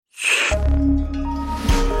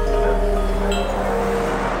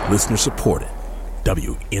Listener supported.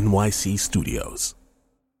 WNYC Studios.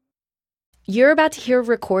 You're about to hear a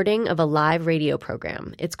recording of a live radio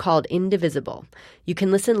program. It's called Indivisible. You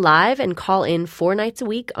can listen live and call in 4 nights a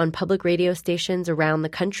week on public radio stations around the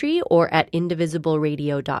country or at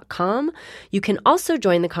indivisibleradio.com. You can also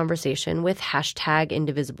join the conversation with hashtag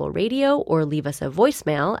IndivisibleRadio or leave us a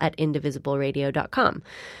voicemail at indivisibleradio.com.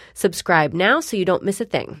 Subscribe now so you don't miss a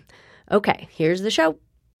thing. Okay, here's the show.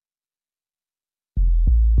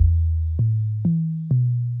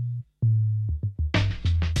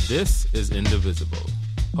 This is Indivisible,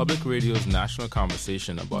 public radio's national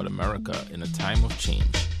conversation about America in a time of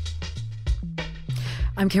change.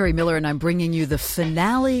 I'm Carrie Miller, and I'm bringing you the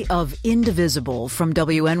finale of Indivisible from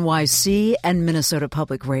WNYC and Minnesota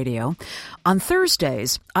Public Radio. On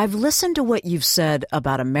Thursdays, I've listened to what you've said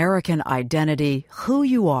about American identity, who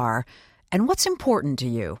you are, and what's important to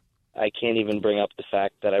you. I can't even bring up the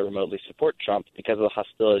fact that I remotely support Trump because of the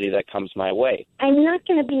hostility that comes my way. I'm not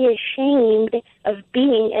going to be ashamed of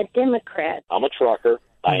being a Democrat. I'm a trucker.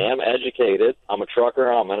 I am educated. I'm a trucker.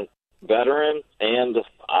 I'm a veteran, and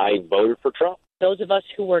I voted for Trump. Those of us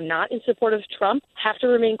who are not in support of Trump have to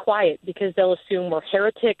remain quiet because they'll assume we're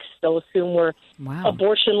heretics. They'll assume we're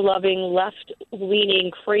abortion-loving,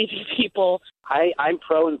 left-leaning, crazy people. I'm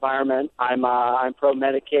pro-environment. I'm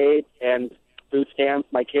pro-Medicaid and food stamps.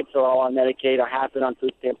 My kids are all on Medicaid. I have been on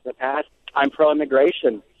food stamps in the past. I'm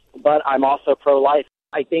pro-immigration, but I'm also pro-life.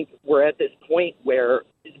 I think we're at this point where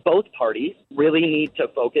both parties really need to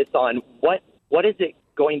focus on what is it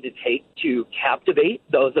going to take to captivate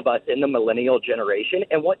those of us in the millennial generation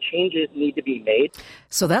and what changes need to be made.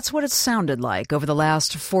 So that's what it sounded like over the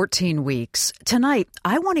last 14 weeks. Tonight,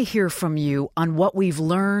 I want to hear from you on what we've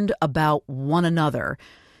learned about one another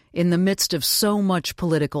in the midst of so much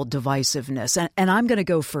political divisiveness. And I'm going to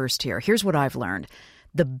go first here. Here's what I've learned.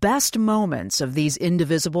 The best moments of these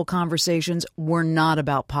indivisible conversations were not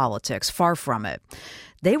about politics, far from it.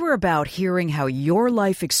 They were about hearing how your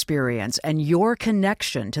life experience and your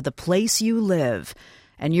connection to the place you live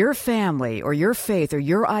and your family or your faith or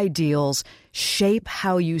your ideals shape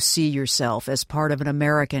how you see yourself as part of an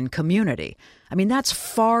American community. I mean, that's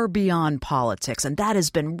far beyond politics, and that has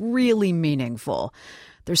been really meaningful.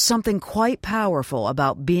 There's something quite powerful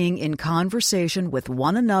about being in conversation with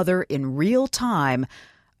one another in real time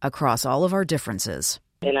across all of our differences.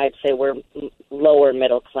 And I'd say we're lower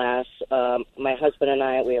middle class. My husband and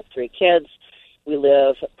I, we have 3 kids. We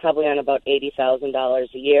live probably on about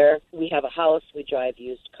 $80,000 a year. We have a house. We drive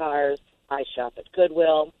used cars. I shop at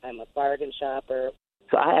Goodwill. I'm a bargain shopper.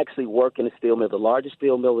 So I actually work in a steel mill, the largest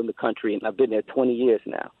steel mill in the country, and I've been there 20 years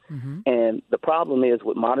now. Mm-hmm. And the problem is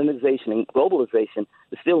with modernization and globalization,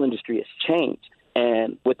 the steel industry has changed.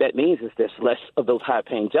 And what that means is there's less of those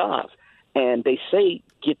high-paying jobs. And they say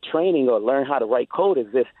get training or learn how to write code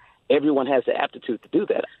as if everyone has the aptitude to do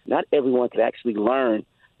that. Not everyone can actually learn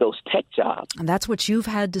those tech jobs. And that's what you've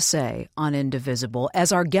had to say on Indivisible.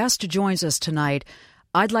 As our guest joins us tonight,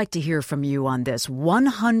 I'd like to hear from you on this.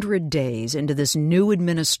 100 days into this new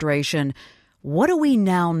administration, what do we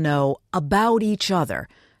now know about each other?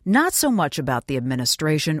 Not so much about the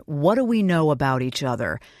administration. What do we know about each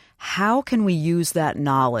other? How can we use that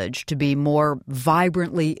knowledge to be more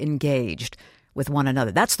vibrantly engaged with one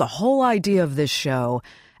another? That's the whole idea of this show,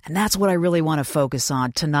 and that's what I really want to focus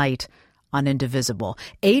on tonight on Indivisible.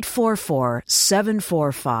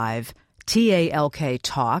 844-745 TALK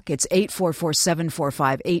Talk. It's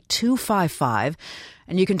 844-745-8255.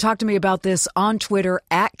 And you can talk to me about this on Twitter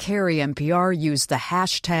at CarrieMPR. Use the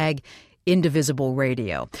hashtag Indivisible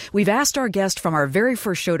Radio. We've asked our guest from our very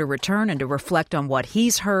first show to return and to reflect on what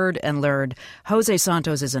he's heard and learned. Jose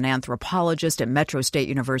Santos is an anthropologist at Metro State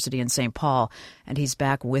University in St. Paul, and he's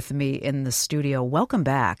back with me in the studio. Welcome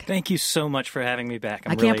back. Thank you so much for having me back.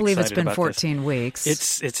 I can't believe it's been 14 weeks.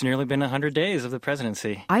 It's nearly been 100 days of the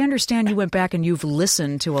presidency. I understand you went back and you've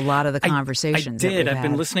listened to a lot of the conversations. I did. I've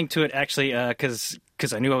been listening to it actually because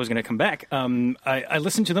I knew I was going to come back. I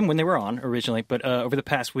listened to them when they were on originally, but over the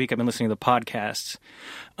past week I've been listening to the podcasts.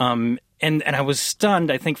 And I was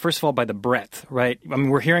stunned, I think, first of all, by the breadth, right? I mean,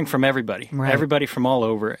 we're hearing from everybody, right. Everybody from all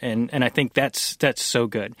over, and I think that's so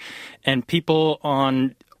good. And people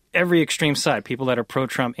on every extreme side, people that are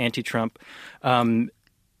pro-Trump, anti-Trump, and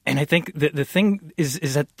I think the thing is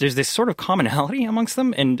that there's this sort of commonality amongst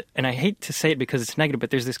them, and I hate to say it because it's negative, but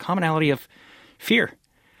there's this commonality of fear.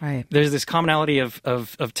 Right. There's this commonality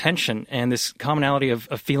of tension and this commonality of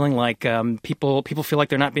feeling like people feel like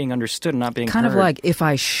they're not being understood and not being kind heard. Of like if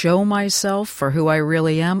I show myself for who I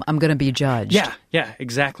really am, I'm going to be judged. Yeah,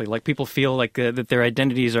 exactly. Like people feel like that their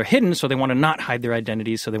identities are hidden, so they want to not hide their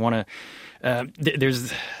identities. So they want to.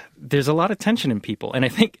 There's a lot of tension in people, and I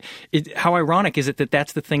think how ironic is it that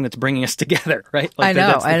that's the thing that's bringing us together, right? Like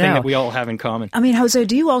that's the thing that we all have in common. I mean, Jose,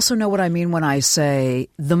 do you also know what I mean when I say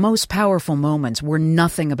the most powerful moments were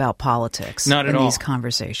nothing about politics? Not at all. In these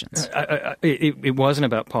conversations. It wasn't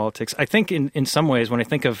about politics. I think in some ways, when I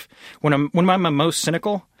think of when I'm most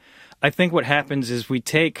cynical, I think what happens is we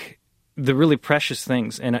take the really precious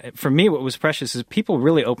things, and for me, what was precious is people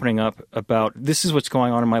really opening up about this is what's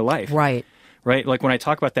going on in my life, right? Like when I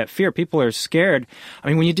talk about that fear, people are scared. I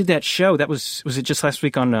mean, when you did that show, that was it just last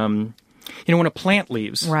week on, when a plant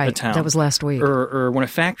leaves a town. That was last week. Or when a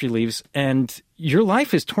factory leaves, and your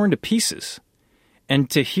life is torn to pieces. And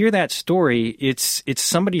to hear that story, it's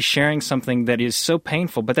somebody sharing something that is so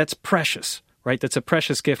painful, but that's precious, right? That's a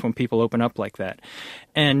precious gift when people open up like that.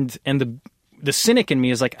 And the cynic in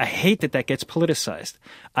me is like, I hate that gets politicized.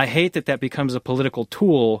 I hate that becomes a political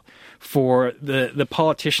tool for the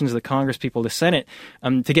politicians, the Congress people, the Senate,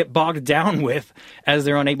 to get bogged down with as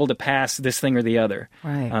they're unable to pass this thing or the other.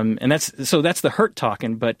 Right. And that's the hurt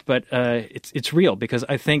talking, but it's real, because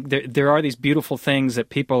I think there are these beautiful things that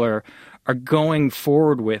people are going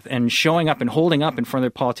forward with and showing up and holding up in front of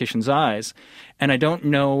their politicians' eyes. And I don't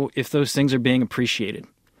know if those things are being appreciated.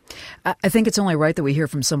 I think it's only right that we hear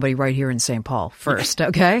from somebody right here in St. Paul first,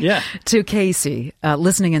 okay? Yeah. To Casey,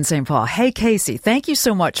 listening in St. Paul. Hey, Casey, thank you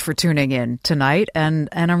so much for tuning in tonight, and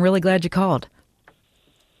I'm really glad you called.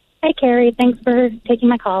 Hi, Carrie. Thanks for taking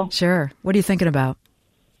my call. Sure. What are you thinking about?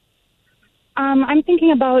 I'm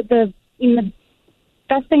thinking about the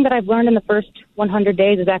best thing that I've learned in the first 100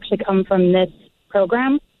 days has actually come from this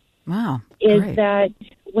program. Wow. Is that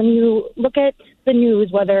when you look at the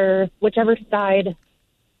news, whichever side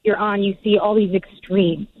you're on, you see all these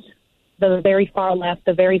extremes, the very far left,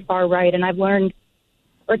 the very far right. And I've learned,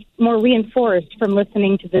 or it's more reinforced from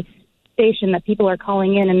listening to this station, that people are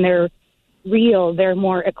calling in and they're real, they're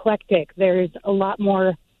more eclectic, there's a lot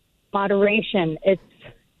more moderation.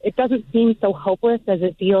 It doesn't seem so hopeless as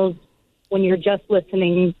it feels when you're just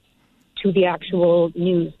listening to the actual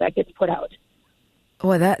news that gets put out.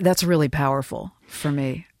 Well, that's really powerful for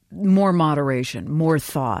me. More moderation, more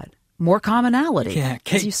thought. More commonality,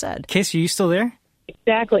 as you said. Casey, are you still there?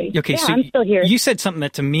 Exactly. Okay, yeah, so I'm still here. You said something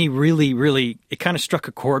that to me really, really, it kind of struck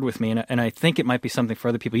a chord with me, and I think it might be something for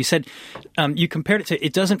other people. You said, you compared it to,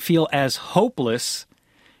 it doesn't feel as hopeless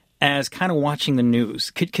as kind of watching the news.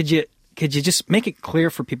 Could you just make it clear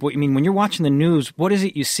for people what you mean? When you're watching the news, what is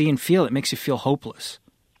it you see and feel that makes you feel hopeless?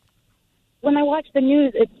 When I watch the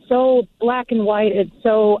news, it's so black and white. It's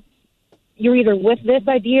so... You're either with this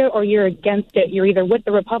idea or you're against it. You're either with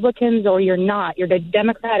the Republicans or you're not. You're the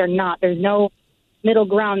Democrat or not. There's no middle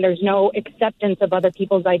ground. There's no acceptance of other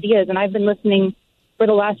people's ideas. And I've been listening for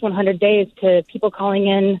the last 100 days to people calling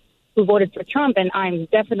in who voted for Trump, and I'm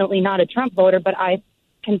definitely not a Trump voter, but I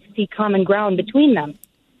can see common ground between them.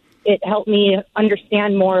 It helped me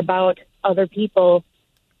understand more about other people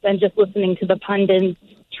than just listening to the pundits,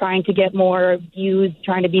 trying to get more views,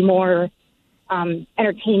 trying to be more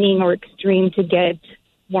entertaining or extreme to get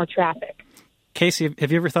more traffic. Casey, have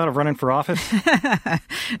you ever thought of running for office?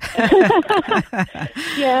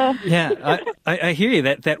 Yeah. Yeah, I hear you.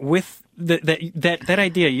 That with that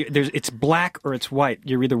idea, it's black or it's white.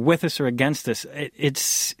 You're either with us or against us.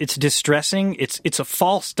 It's distressing. It's a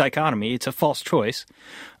false dichotomy. It's a false choice.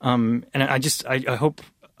 And I hope.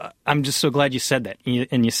 I'm just so glad you said that,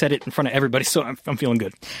 and you said it in front of everybody, so I'm feeling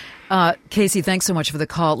good. Casey, thanks so much for the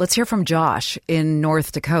call. Let's hear from Josh in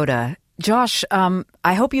North Dakota. Josh,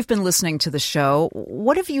 I hope you've been listening to the show.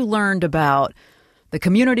 What have you learned about the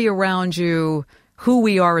community around you, who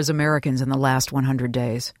we are as Americans in the last 100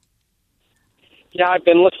 days? Yeah, I've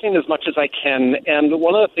been listening as much as I can, and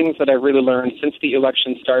one of the things that I really learned since the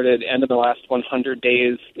election started and in the last 100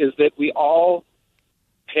 days is that we all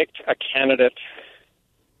picked a candidate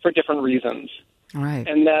for different reasons. Right.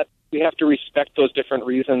 And that we have to respect those different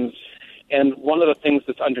reasons. And one of the things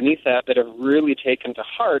that's underneath that have really taken to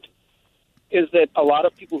heart is that a lot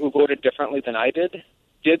of people who voted differently than I did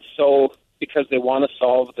so because they want to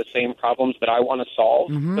solve the same problems that I want to solve,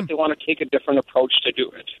 but they want to take a different approach to do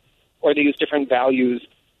it. Or they use different values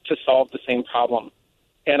to solve the same problem.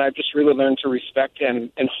 And I've just really learned to respect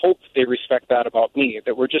and hope they respect that about me,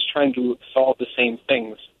 that we're just trying to solve the same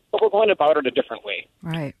things, but we're going about it a different way.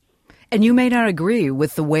 Right. And you may not agree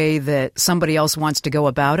with the way that somebody else wants to go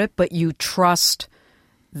about it, but you trust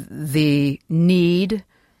the need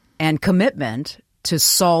and commitment to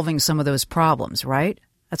solving some of those problems, right?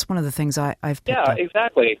 That's one of the things I've picked Yeah, up.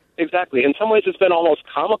 exactly. In some ways, it's been almost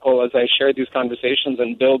comical as I share these conversations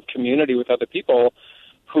and build community with other people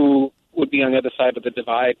who would be on the other side of the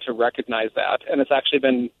divide to recognize that. And it's actually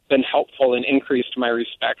been helpful and increased my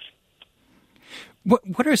respect.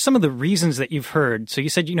 What are some of the reasons that you've heard? So you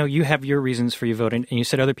said, you have your reasons for your vote, and you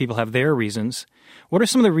said other people have their reasons. What are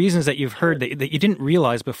some of the reasons that you've heard that you didn't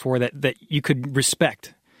realize before that you could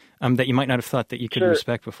respect, that you might not have thought that you could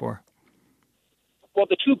respect before? Well,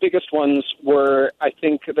 the two biggest ones I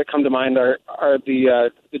think, that come to mind are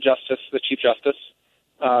the Chief Justice,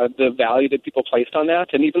 the value that people placed on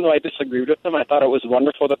that. And even though I disagreed with them, I thought it was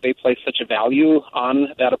wonderful that they placed such a value on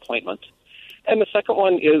that appointment. And the second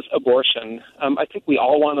one is abortion. I think we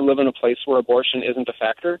all want to live in a place where abortion isn't a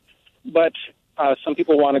factor, but some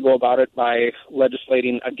people want to go about it by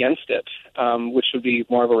legislating against it, which would be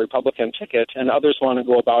more of a Republican ticket, and others want to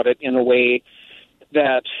go about it in a way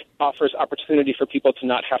that offers opportunity for people to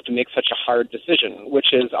not have to make such a hard decision,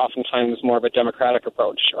 which is oftentimes more of a Democratic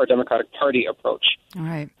approach or Democratic Party approach. All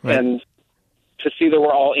right. And to see that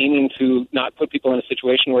we're all aiming to not put people in a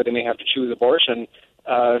situation where they may have to choose abortion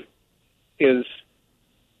is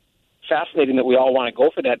fascinating, that we all want to go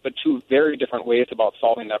for that, but two very different ways about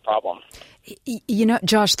solving that problem.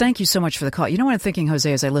 Josh, thank you so much for the call. What I'm thinking,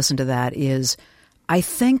 Jose, as I listen to that is I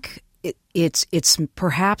think it's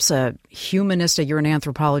perhaps a humanistic, you're an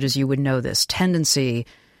anthropologist, you would know this, tendency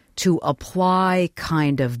to apply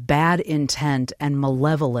kind of bad intent and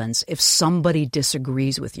malevolence if somebody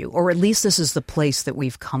disagrees with you, or at least this is the place that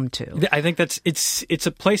we've come to. I think it's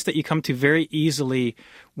a place that you come to very easily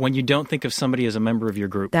when you don't think of somebody as a member of your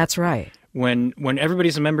group. That's right. When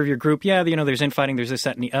everybody's a member of your group, there's infighting, there's this,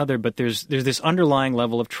 that, and the other, but there's this underlying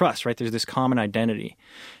level of trust, right? There's this common identity.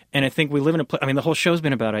 And I think we live in the whole show's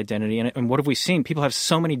been about identity, and what have we seen? People have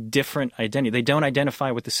so many different identities. They don't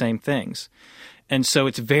identify with the same things. And so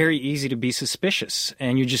it's very easy to be suspicious,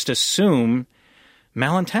 and you just assume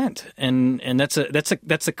malintent. And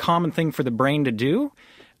that's a common thing for the brain to do.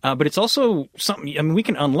 But it's also something. We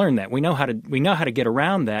can unlearn that. We know how to get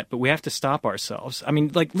around that, but we have to stop ourselves.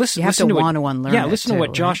 Listen. You have to want to unlearn. Yeah, listen to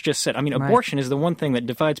what Josh just said. Abortion is the one thing that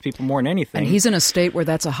divides people more than anything. And he's in a state where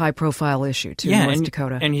that's a high-profile issue too, North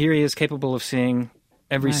Dakota. And here he is, capable of seeing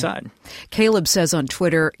every side. Caleb says on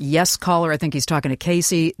Twitter, yes, caller, I think he's talking to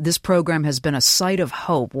Casey, this program has been a site of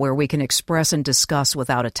hope where we can express and discuss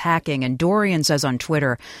without attacking. And Dorian says on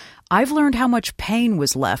Twitter, I've learned how much pain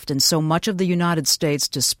was left in so much of the United States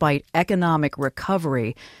despite economic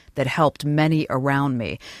recovery that helped many around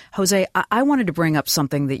me. Jose, I wanted to bring up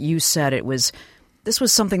something that you said. This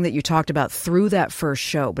was something that you talked about through that first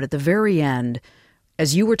show, but at the very end,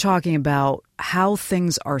 as you were talking about how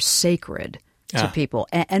things are sacred to people.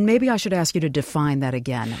 And maybe I should ask you to define that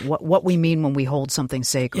again, what we mean when we hold something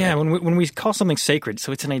sacred. Yeah, when we call something sacred,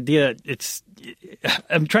 so it's an idea,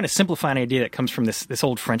 I'm trying to simplify an idea that comes from this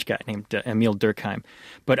old French guy named Émile Durkheim.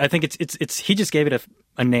 But I think it's he just gave it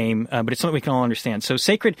a name, but it's something we can all understand. So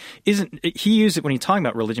sacred he used it when he's talking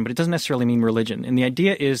about religion, but it doesn't necessarily mean religion. And the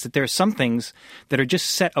idea is that there are some things that are just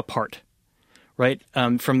set apart, right,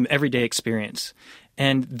 from everyday experience.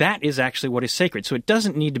 And that is actually what is sacred. So it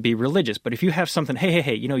doesn't need to be religious. But if you have something,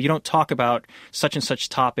 hey, you don't talk about such and such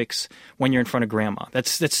topics when you're in front of grandma. That's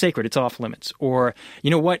sacred. It's off limits. Or, you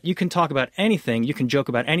know what? You can talk about anything. You can joke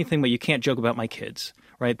about anything, but you can't joke about my kids.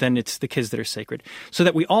 Right? Then it's the kids that are sacred. So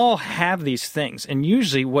that we all have these things. And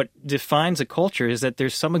usually what defines a culture is that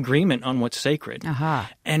there's some agreement on what's sacred.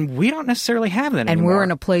 And we don't necessarily have that anymore. And we're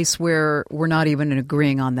in a place where we're not even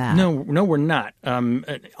agreeing on that. No, we're not. On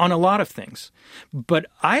a lot of things. But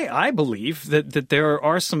I believe that there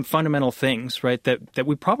are some fundamental things, right, that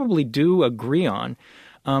we probably do agree on.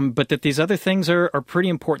 But that these other things are pretty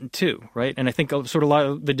important too, right? And I think sort of a lot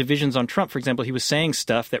of the divisions on Trump, for example, he was saying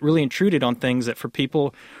stuff that really intruded on things that for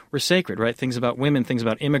people were sacred, right? Things about women, things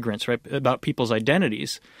about immigrants, right? About people's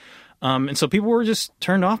identities. And so people were just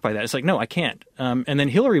turned off by that. It's like, no, I can't. And then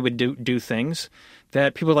Hillary would do things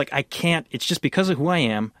that people are like, I can't. It's just because of who I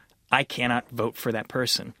am, I cannot vote for that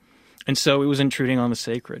person. And so it was intruding on the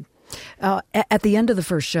sacred. At the end of the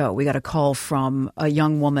first show, we got a call from a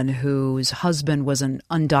young woman whose husband was an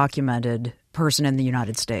undocumented person in the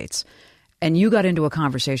United States. And you got into a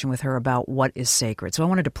conversation with her about what is sacred. So I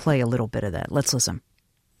wanted to play a little bit of that. Let's listen.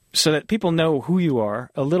 So that people know who you are,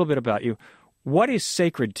 a little bit about you. What is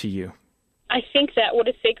sacred to you? I think that what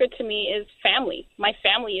is sacred to me is family. My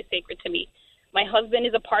family is sacred to me. My husband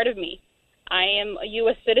is a part of me. I am a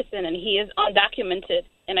U.S. citizen, and he is undocumented,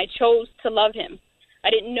 and I chose to love him. I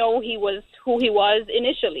didn't know he was who he was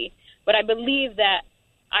initially, but I believe that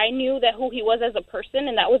I knew that who he was as a person,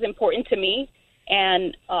 and that was important to me.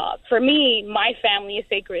 And for me, my family is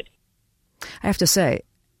sacred. I have to say,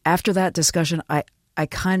 after that discussion, I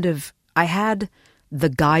had the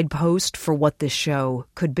guidepost for what this show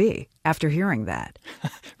could be after hearing that.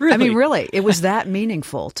 Really? I mean, really, it was that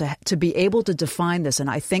meaningful to be able to define this, and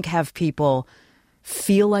I think have people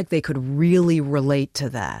feel like they could really relate to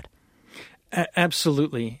that.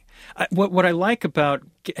 Absolutely. What I like about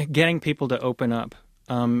getting people to open up,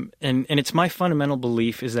 and it's my fundamental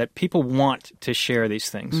belief, is that people want to share these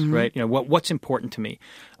things, mm-hmm. right? You know, what's important to me.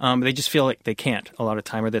 They just feel like they can't a lot of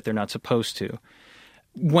time, or that they're not supposed to.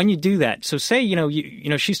 When you do that, so say, you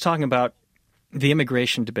know, she's talking about the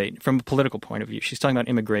immigration debate from a political point of view. She's talking about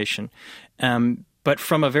immigration. But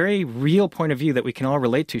from a very real point of view that we can all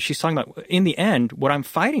relate to, she's talking about, in the end, what I'm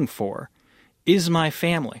fighting for is my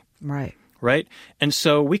family. Right. Right? And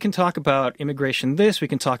so we can talk about immigration this, we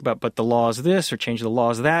can talk about, but the law is this, or change the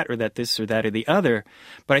laws that, or that this or that or the other.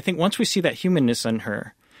 But I think once we see that humanness in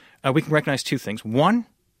her, we can recognize two things. One,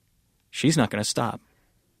 she's not going to stop.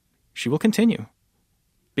 She will continue.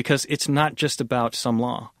 Because it's not just about some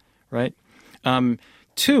law, right?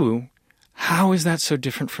 Two, how is that so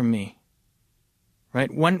different from me? Right?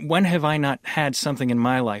 When have I not had something in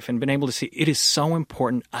my life and been able to see it is so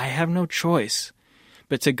important, I have no choice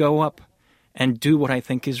but to go up and do what I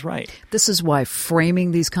think is right. This is why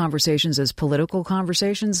framing these conversations as political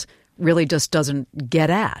conversations really just doesn't get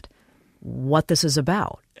at what this is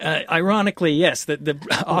about. Ironically, yes.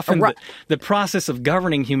 Often the process of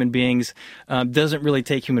governing human beings doesn't really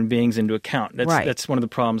take human beings into account. That's one of the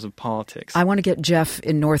problems of politics. I want to get Jeff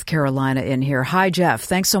in North Carolina in here. Hi, Jeff.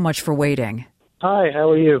 Thanks so much for waiting. Hi, how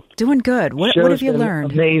are you? Doing good. What have you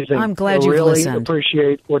learned? Amazing. I'm glad you've really listened.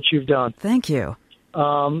 Appreciate what you've done. Thank you.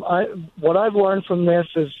 What I've learned from this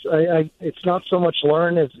is it's not so much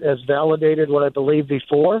learned as validated what I believed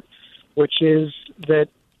before, which is that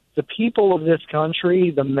the people of this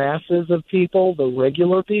country, the masses of people, the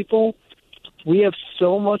regular people, we have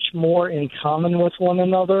so much more in common with one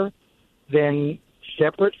another than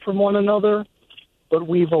separate from one another, but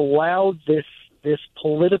we've allowed this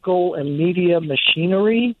political and media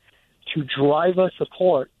machinery to drive us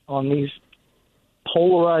apart on these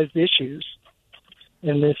polarized issues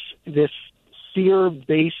and this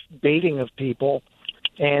fear-based baiting of people.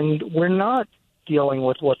 And we're not dealing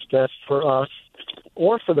with what's best for us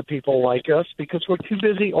or for the people like us because we're too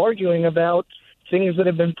busy arguing about things that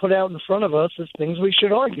have been put out in front of us as things we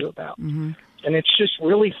should argue about. Mm-hmm. And it's just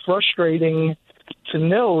really frustrating to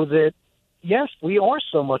know that, yes, we are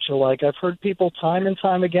so much alike. I've heard people time and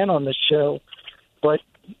time again on this show. But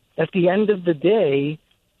at the end of the day,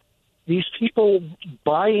 these people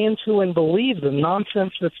buy into and believe the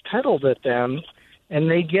nonsense that's peddled at them, and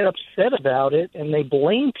they get upset about it, and they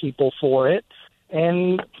blame people for it.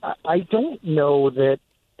 And I don't know that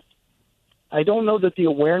the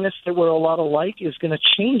awareness that we're a lot alike is going to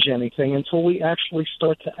change anything until we actually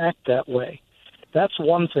start to act that way. That's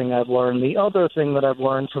one thing I've learned. The other thing that I've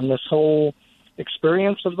learned from this whole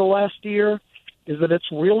experience of the last year is that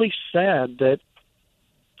it's really sad that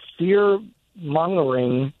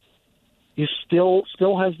fear-mongering is still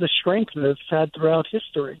has the strength that it's had throughout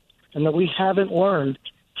history, and that we haven't learned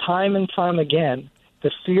time and time again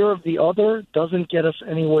the fear of the other doesn't get us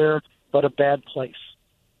anywhere but a bad place.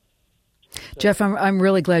 Jeff, I'm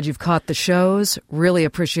really glad you've caught the shows. Really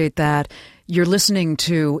appreciate that. You're listening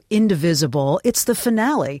to Indivisible. It's the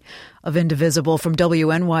finale of Indivisible from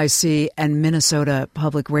WNYC and Minnesota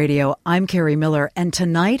Public Radio. I'm Carrie Miller, and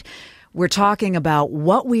tonight we're talking about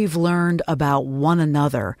what we've learned about one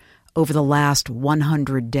another over the last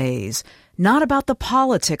 100 days. Not about the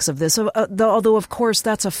politics of this, although, of course,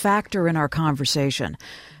 that's a factor in our conversation.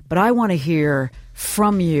 But I want to hear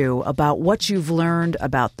from you about what you've learned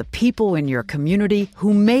about the people in your community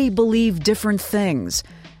who may believe different things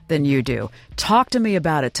than you do. Talk to me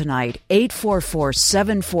about it tonight.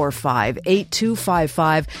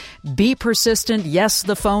 844-745-8255. Be persistent. Yes,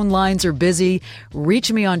 the phone lines are busy.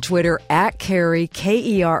 Reach me on Twitter at Kerry,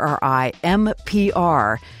 KERRIMPR.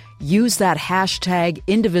 Use that hashtag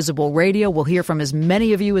Indivisible Radio. We'll hear from as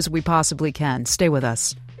many of you as we possibly can. Stay with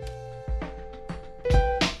us.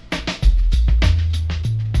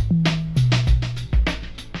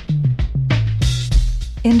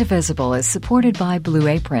 Indivisible is supported by Blue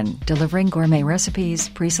Apron, delivering gourmet recipes,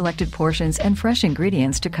 pre-selected portions, and fresh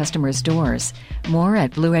ingredients to customers' doors. More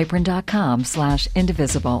at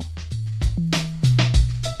blueapron.com/indivisible.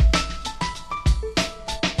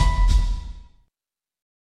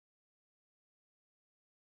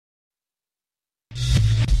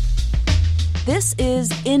 This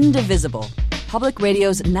is Indivisible, Public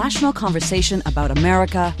Radio's national conversation about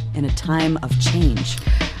America in a time of change.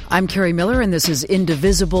 I'm Carrie Miller, and this is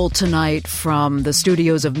Indivisible tonight from the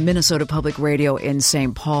studios of Minnesota Public Radio in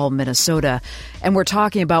St. Paul, Minnesota. And we're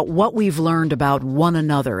talking about what we've learned about one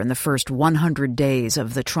another in the first 100 days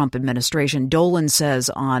of the Trump administration. Dolan says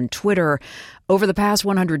on Twitter, over the past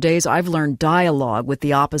 100 days, I've learned dialogue with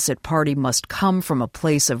the opposite party must come from a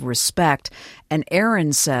place of respect. And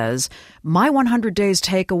Aaron says, my 100 days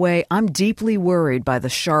takeaway, I'm deeply worried by the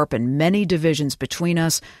sharp and many divisions between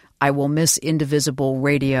us. I will miss Indivisible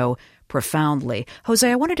Radio profoundly. Jose,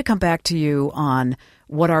 I wanted to come back to you on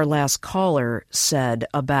what our last caller said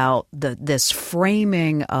about this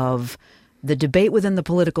framing of the debate within the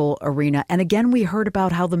political arena. And again, we heard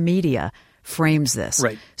about how the media frames this.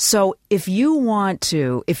 Right. So if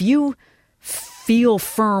you feel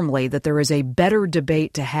firmly that there is a better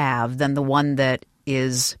debate to have than the one that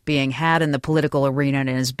is being had in the political arena and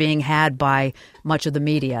is being had by much of the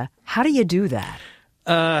media, how do you do that?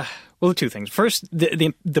 Well, two things. First,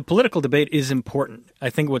 the political debate is important. I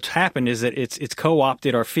think what's happened is that it's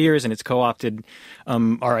co-opted our fears and it's co-opted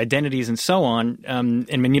our identities and so on,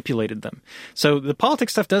 and manipulated them. So the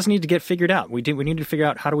politics stuff does need to get figured out. We need to figure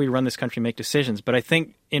out how do we run this country, make decisions. But I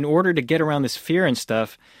think in order to get around this fear and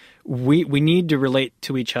stuff, we need to relate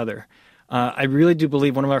to each other. I really do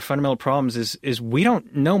believe one of our fundamental problems is we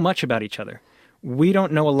don't know much about each other. We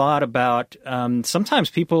don't know a lot about sometimes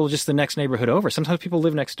people just the next neighborhood over. Sometimes people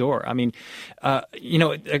live next door. I mean, a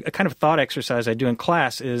kind of thought exercise I do in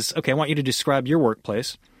class is, okay, I want you to describe your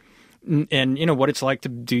workplace and, what it's like to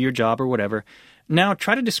do your job or whatever. Now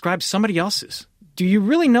try to describe somebody else's. Do you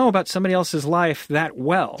really know about somebody else's life that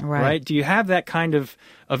well, right? Do you have that kind of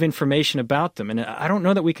information about them? And I don't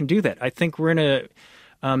know that we can do that. I think we're in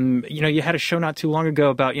a, you had a show not too long ago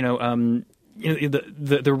about,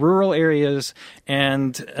 the rural areas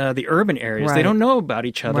and the urban areas, right. They don't know about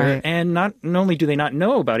each other. Right. And not only do they not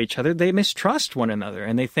know about each other, they mistrust one another.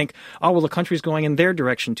 And they think, oh, well, the country's going in their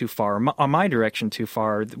direction too far, or my direction too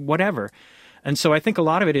far, whatever. And so I think a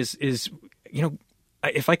lot of it is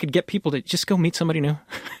if I could get people to just go meet somebody new,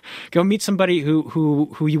 go meet somebody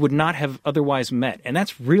who you would not have otherwise met. And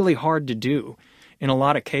that's really hard to do in a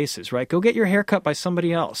lot of cases, right? Go get your hair cut by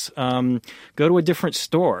somebody else. Go to a different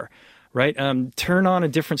store. Right? Turn on a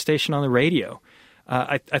different station on the radio.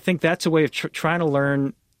 I think that's a way of trying to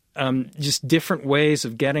learn just different ways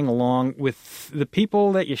of getting along with the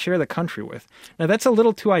people that you share the country with. Now, that's a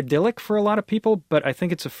little too idyllic for a lot of people, but I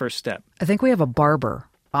think it's a first step. I think we have a barber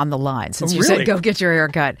on the line, since you said go get your hair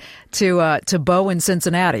cut, to Bo in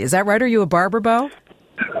Cincinnati. Is that right? Are you a barber, Bo?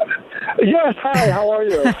 Yes. Hi, how are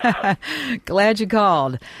you? Glad you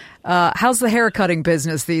called. How's the hair cutting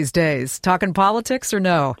business these days? Talking politics or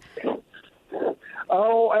no?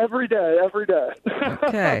 Oh, every day.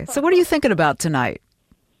 Okay. So what are you thinking about tonight?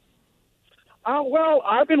 Well,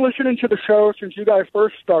 I've been listening to the show since you guys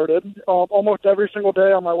first started, almost every single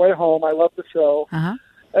day on my way home. I love the show. Uh-huh.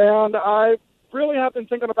 And I really have been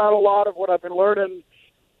thinking about a lot of what I've been learning,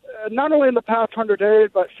 not only in the past 100 days,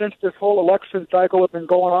 but since this whole election cycle has been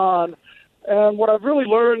going on. And what I've really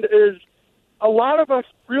learned is a lot of us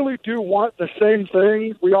really do want the same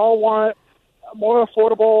things. We all want more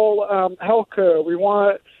affordable health care. We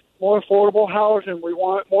want more affordable housing. We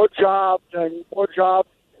want more jobs and more jobs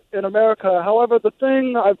in America. However, the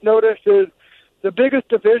thing I've noticed is the biggest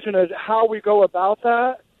division is how we go about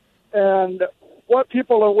that and what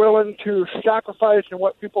people are willing to sacrifice and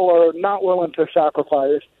what people are not willing to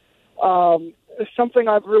sacrifice. It's something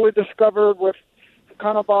I've really discovered with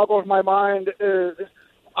kind of boggles my mind is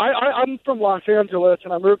I'm from Los Angeles,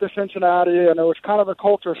 and I moved to Cincinnati, and it was kind of a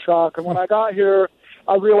culture shock. And when I got here,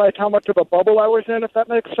 I realized how much of a bubble I was in, if that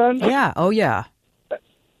makes sense. Yeah. Oh, yeah.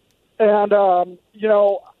 And,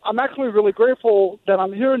 I'm actually really grateful that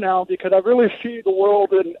I'm here now because I really see the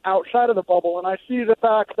world outside of the bubble, and I see the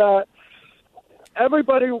fact that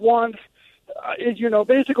everybody wants,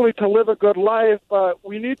 basically to live a good life, but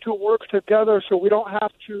we need to work together so we don't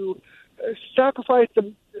have to sacrifice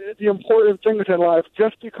the important things in life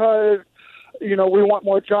just because, we want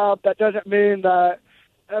more jobs. That doesn't mean that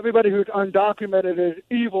everybody who's undocumented is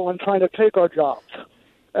evil and trying to take our jobs.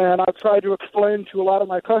 And I've tried to explain to a lot of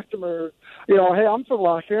my customers, hey, I'm from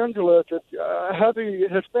Los Angeles. It's a heavy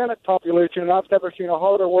Hispanic population, and I've never seen a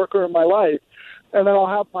harder worker in my life. And then I'll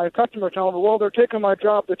have my customer tell me, well, they're taking my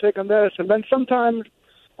job, they're taking this. And then sometimes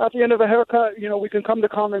at the end of a haircut, we can come to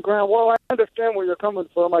common ground. Well, I understand where you're coming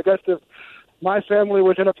from. I guess if my family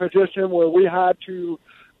was in a position where we had to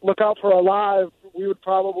look out for our lives, we would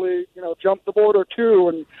probably, jump the border too.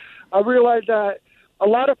 And I realized that a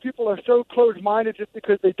lot of people are so closed-minded just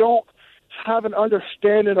because they don't have an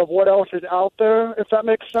understanding of what else is out there, if that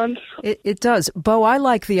makes sense. It does. Bo, I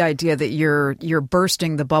like the idea that you're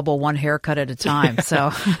bursting the bubble one haircut at a time.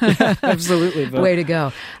 So absolutely, Bo. Way to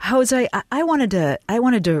go. Jose, I wanted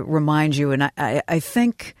to remind you, and I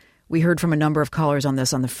think we heard from a number of callers on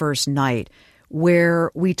this on the first night,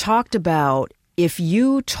 where we talked about if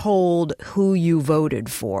you told who you voted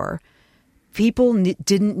for, people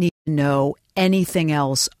didn't need to know anything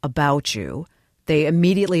else about you. They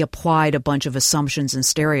immediately applied a bunch of assumptions and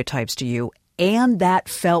stereotypes to you, and that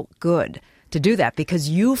felt good to do that because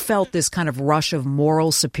you felt this kind of rush of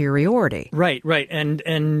moral superiority. Right,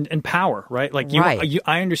 and power, right? Like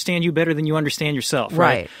I understand you better than you understand yourself,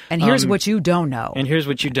 right? And here's what you don't know. And here's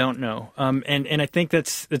what you don't know. And I think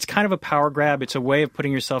that's kind of a power grab. It's a way of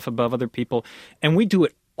putting yourself above other people, and we do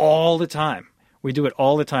it all the time. We do it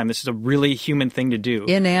all the time. This is a really human thing to do.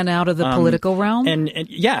 In and out of the political realm? And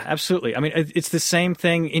yeah, absolutely. I mean, it's the same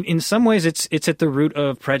thing. In some ways, it's at the root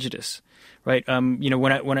of prejudice, right?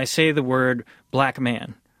 When I say the word black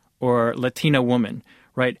man or Latina woman,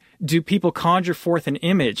 right, do people conjure forth an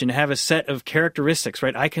image and have a set of characteristics,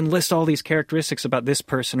 right? I can list all these characteristics about this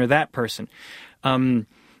person or that person. And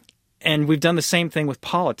we've done the same thing with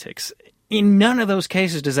politics. In none of those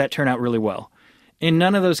cases does that turn out really well. In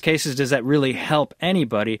none of those cases does that really help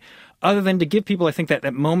anybody other than to give people, I think,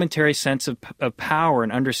 that momentary sense of power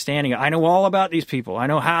and understanding. I know all about these people. I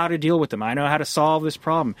know how to deal with them. I know how to solve this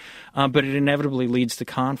problem. But it inevitably leads to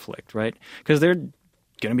conflict, right? Because they're going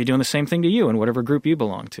to be doing the same thing to you in whatever group you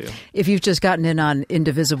belong to. If you've just gotten in on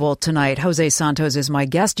Indivisible tonight, Jose Santos is my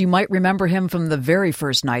guest. You might remember him from the very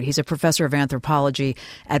first night. He's a professor of anthropology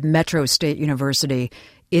at Metro State University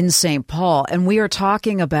in St. Paul. And we are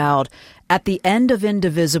talking about at the end of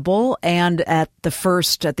Indivisible and at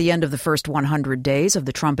the end of the first 100 days of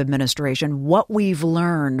the Trump administration, what we've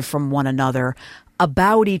learned from one another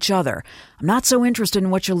about each other. I'm not so interested in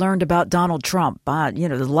what you learned about Donald Trump.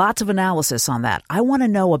 There's lots of analysis on that. I want to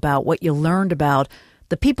know about what you learned about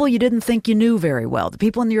the people you didn't think you knew very well, the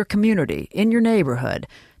people in your community, in your neighborhood.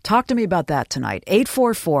 Talk to me about that tonight.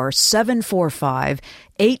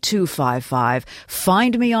 844-745-8255.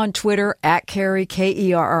 Find me on Twitter at Kerry,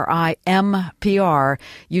 KERRIMPR.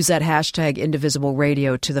 Use that hashtag Indivisible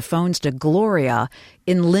Radio to the phones to Gloria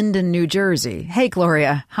in Linden, New Jersey. Hey,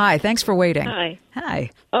 Gloria. Hi. Thanks for waiting. Hi. Hi.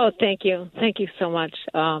 Oh, thank you. Thank you so much.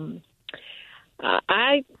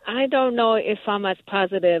 I don't know if I'm as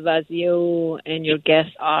positive as you and your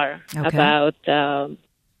guests are about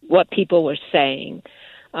what people were saying.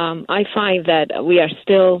 I find that we are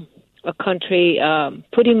still a country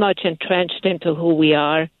pretty much entrenched into who we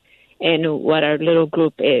are and what our little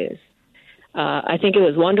group is. I think it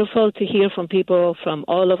was wonderful to hear from people from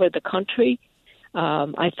all over the country.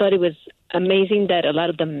 I thought it was amazing that a lot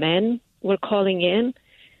of the men were calling in.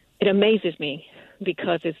 It amazes me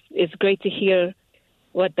because it's great to hear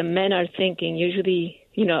what the men are thinking. Usually,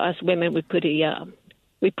 us women, we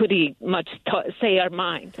pretty much say our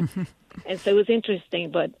mind. And so it was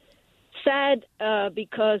interesting, but sad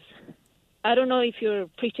because I don't know if you're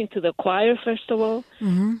preaching to the choir, first of all,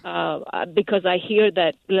 because I hear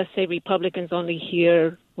that, let's say, Republicans only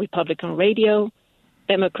hear Republican radio,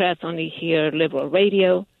 Democrats only hear liberal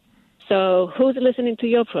radio. So who's listening to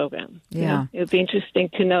your program? Yeah. It would be interesting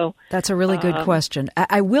to know. That's a really good question.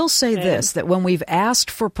 I will say this, that when we've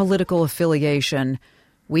asked for political affiliation,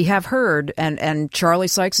 we have heard, and Charlie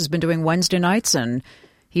Sykes has been doing Wednesday nights, and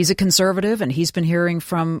he's a conservative, and he's been hearing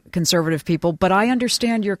from conservative people. But I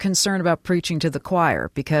understand your concern about preaching to the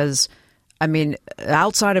choir because, I mean,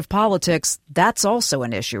 outside of politics, that's also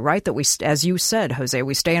an issue, right? That we, as you said, Jose,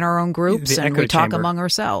 we stay in our own groups and we talk among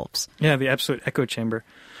ourselves. Yeah, the absolute echo chamber.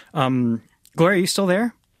 Gloria, are you still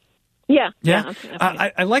there? Yeah.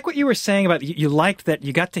 I like what you were saying about you liked that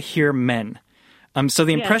you got to hear men. So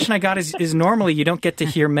the impression I got is normally you don't get to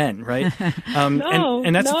hear men, right? No,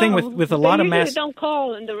 and that's the thing with a lot of they don't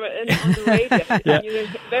call on the radio.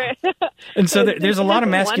 And so there's a lot of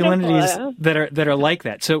masculinities that are like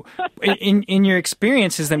that. So in your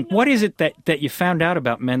experiences, then what is it that you found out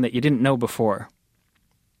about men that you didn't know before?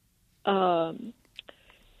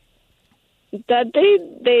 That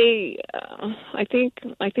they I think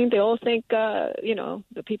they all think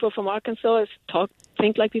the people from Arkansas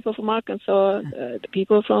think like people from Arkansas. The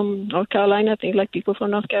people from North Carolina think like people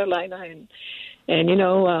from North Carolina,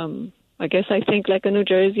 and I guess I think like a New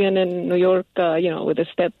Jerseyan in New York. With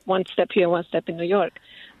one step here, one step in New York.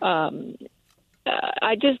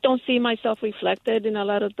 I just don't see myself reflected in a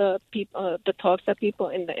lot of the talks that people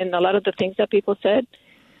in a lot of the things that people said.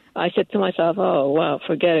 I said to myself, "Oh wow,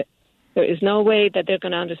 forget it." There is no way that they're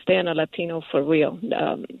going to understand a Latino for real.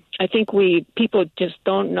 I think people just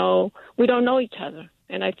don't know. We don't know each other.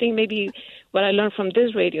 And I think maybe what I learned from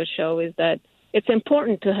this radio show is that it's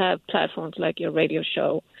important to have platforms like your radio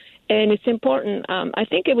show. And it's important. I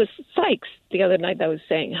think it was Sykes the other night that was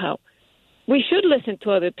saying how we should listen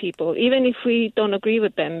to other people, even if we don't agree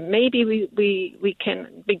with them. Maybe we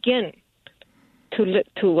can begin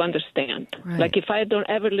to understand. Right. Like if I don't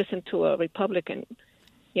ever listen to a Republican,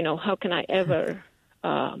 how can I ever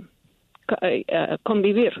convivir?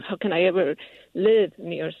 How can I ever live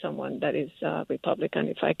near someone that is Republican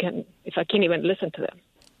if I can't even listen to them?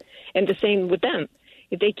 And the same with them.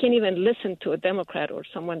 If they can't even listen to a Democrat or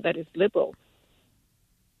someone that is liberal.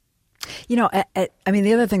 I mean,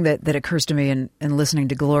 the other thing that occurs to me in listening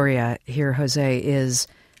to Gloria here, Jose, is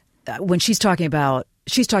when she's talking about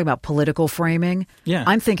political framing. Yeah.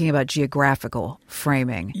 I'm thinking about geographical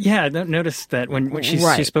framing. Yeah, notice that when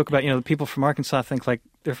she spoke about, the people from Arkansas think like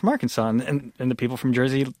they're from Arkansas, and the people from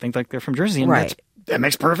Jersey think like they're from Jersey, and right. That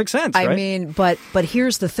makes perfect sense, right? I mean, but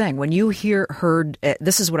here's the thing. When you heard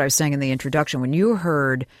this is what I was saying in the introduction, when you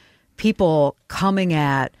heard people coming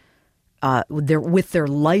at with their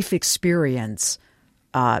life experience,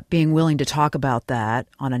 being willing to talk about that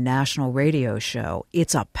on a national radio show,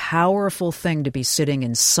 it's a powerful thing to be sitting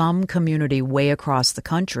in some community way across the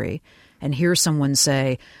country and hear someone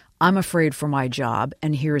say, I'm afraid for my job,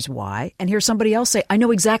 and here's why. And hear somebody else say, I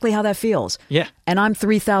know exactly how that feels. Yeah. And I'm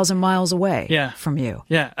 3,000 miles away from you.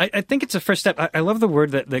 Yeah, I think it's a first step. I love the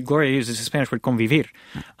word that Gloria uses, the Spanish word convivir.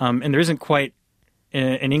 And there isn't quite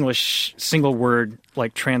an English single word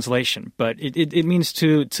like translation, but it means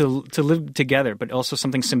to live together, but also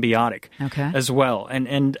something symbiotic as well.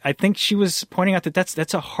 And I think she was pointing out that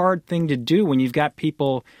that's a hard thing to do when you've got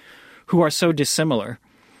people who are so dissimilar,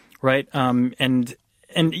 right? And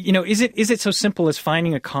is it so simple as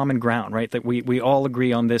finding a common ground, right? That we all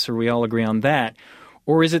agree on this or we all agree on that,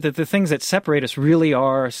 or is it that the things that separate us really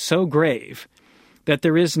are so grave that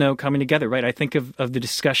there is no coming together, right? I think of the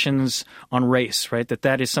discussions on race, right?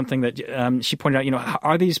 That is something that she pointed out,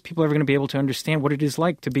 are these people ever going to be able to understand what it is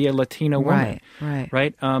like to be a Latino woman?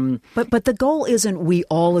 Right. But the goal isn't we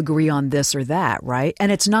all agree on this or that, right?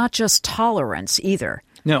 And it's not just tolerance either.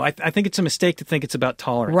 No, I think it's a mistake to think it's about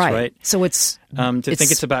tolerance, right? So it's think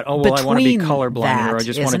it's about, I want to be colorblind or I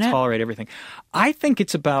just want to tolerate everything. I think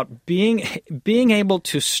it's about being able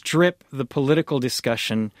to strip the political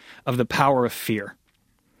discussion of the power of fear.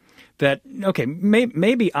 That, okay,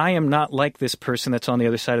 maybe I am not like this person that's on the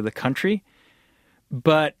other side of the country,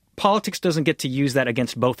 but politics doesn't get to use that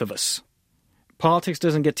against both of us. Politics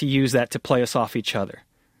doesn't get to use that to play us off each other.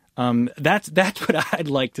 That's what I'd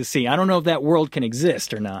like to see. I don't know if that world can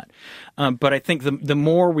exist or not, but I think the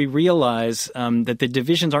more we realize that the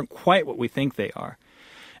divisions aren't quite what we think they are,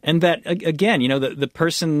 and that again, the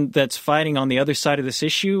person that's fighting on the other side of this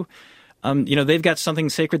issue, they've got something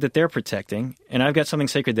sacred that they're protecting, and I've got something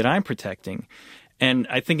sacred that I'm protecting. And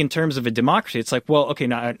I think in terms of a democracy, it's like, well, okay,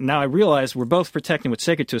 now I realize we're both protecting what's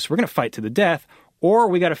sacred to us. We're going to fight to the death, or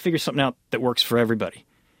we got to figure something out that works for everybody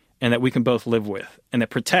and that we can both live with and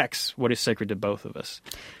that protects what is sacred to both of us.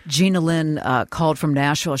 Gina Lynn called from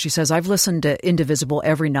Nashville. She says, I've listened to Indivisible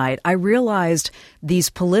every night. I realized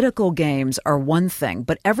these political games are one thing,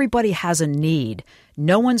 but everybody has a need.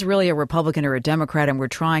 No one's really a Republican or a Democrat, and we're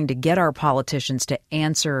trying to get our politicians to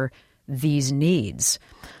answer these needs.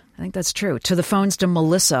 I think that's true. To the phones to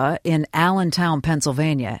Melissa in Allentown,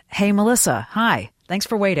 Pennsylvania. Hey, Melissa. Hi. Thanks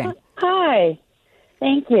for waiting. Hi.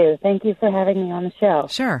 Thank you. Thank you for having me on the show.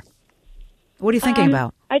 Sure. What are you thinking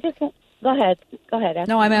about? Go ahead.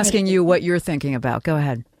 No, I'm asking you what you're thinking about. Go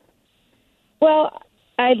ahead. Well,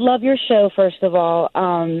 I love your show, first of all.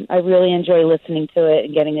 I really enjoy listening to it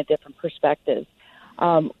and getting a different perspective.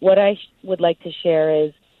 What I would like to share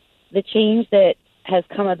is the change that has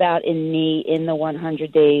come about in me in the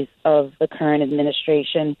 100 days of the current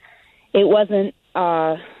administration. It wasn't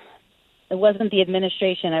the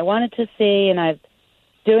administration I wanted to see, and I've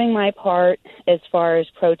doing my part as far as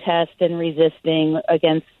protest and resisting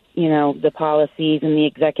against, the policies and the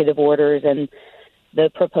executive orders and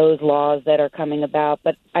the proposed laws that are coming about.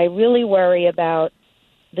 But I really worry about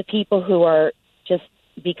the people who are just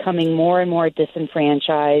becoming more and more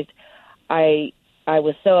disenfranchised. I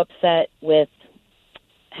was so upset with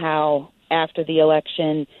how after the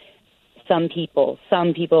election, some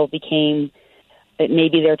people became,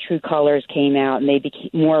 maybe their true colors came out, and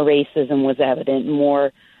more racism was evident,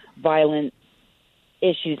 more violent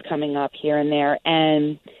issues coming up here and there.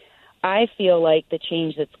 And I feel like the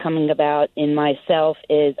change that's coming about in myself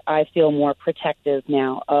is I feel more protective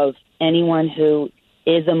now of anyone who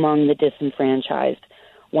is among the disenfranchised,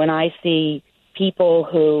 when I see people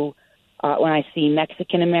who, when I see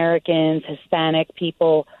Mexican Americans, Hispanic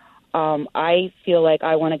people, I feel like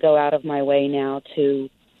I want to go out of my way now to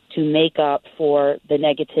make up for the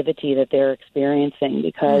negativity that they're experiencing,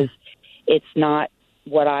 because it's not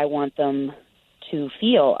what I want them to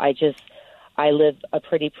feel. I live a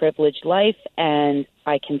pretty privileged life, and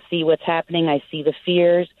I can see what's happening. I see the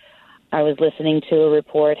fears. I was listening to a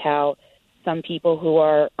report how some people who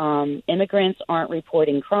are immigrants aren't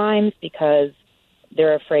reporting crimes because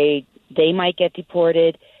they're afraid they might get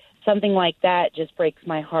deported. Something like that just breaks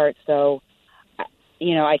my heart. So,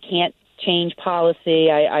 I can't change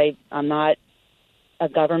policy. I'm not a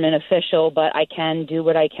government official, but I can do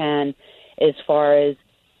what I can as far as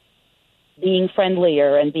being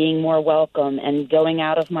friendlier and being more welcome and going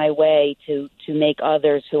out of my way to make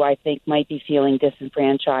others who I think might be feeling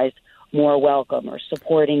disenfranchised more welcome, or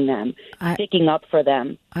supporting them, sticking up for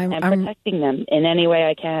them, and protecting them in any way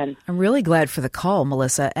I can. I'm really glad for the call,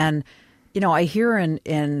 Melissa. And, I hear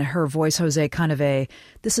in her voice, Jose, kind of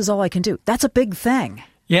this is all I can do. That's a big thing.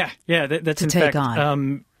 Yeah, that's to in take fact,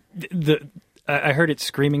 on. I heard it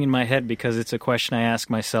screaming in my head because it's a question I ask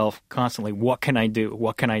myself constantly. What can I do?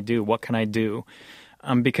 What can I do? What can I do?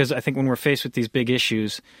 Because I think when we're faced with these big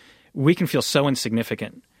issues, we can feel so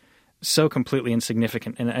insignificant, so completely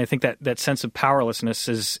insignificant. And I think that sense of powerlessness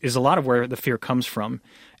is a lot of where the fear comes from.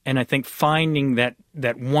 And I think finding that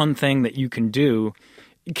one thing that you can do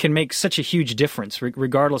can make such a huge difference,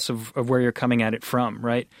 regardless of where you're coming at it from,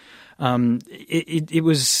 right? It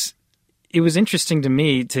was interesting to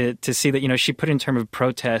me to see that, she put in terms of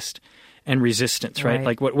protest and resistance, right?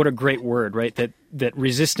 Like what a great word, right? That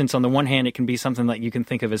resistance, on the one hand, it can be something that you can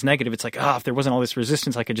think of as negative. It's like, if there wasn't all this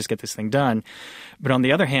resistance, I could just get this thing done. But on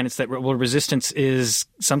the other hand, it's that, resistance is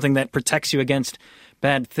something that protects you against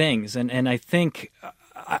bad things. And I think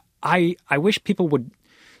I wish people would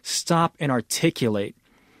stop and articulate,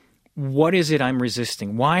 what is it I'm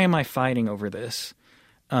resisting? Why am I fighting over this?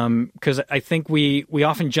 Because I think we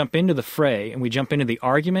often jump into the fray and we jump into the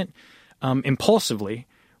argument impulsively,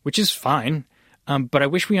 which is fine. But I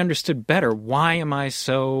wish we understood better, why am I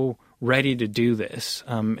so ready to do this?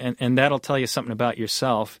 And that'll tell you something about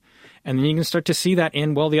yourself. And then you can start to see that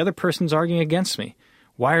in, the other person's arguing against me.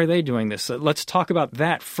 Why are they doing this? Let's talk about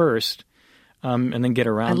that first, and then get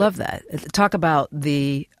around it. I love that. Talk about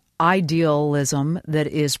the idealism that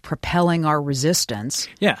is propelling our resistance.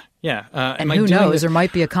 Yeah. And who knows, there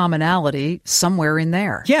might be a commonality somewhere in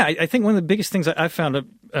there. Yeah, I think one of the biggest things I've found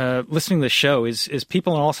listening to the show is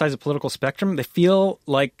people on all sides of the political spectrum, they feel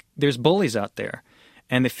like there's bullies out there,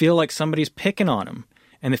 and they feel like somebody's picking on them,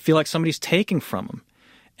 and they feel like somebody's taking from them.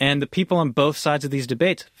 And the people on both sides of these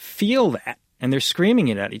debates feel that, and they're screaming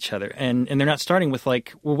it at each other. And they're not starting with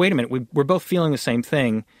like, well, wait a minute, we're both feeling the same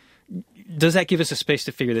thing. Does that give us a space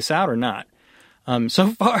to figure this out or not?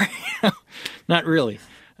 So far, not really.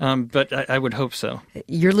 But I would hope so.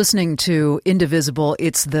 You're listening to Indivisible.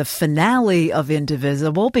 It's the finale of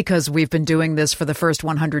Indivisible because we've been doing this for the first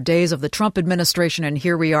 100 days of the Trump administration, and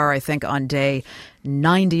here we are, I think, on day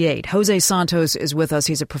 98. Jose Santos is with us.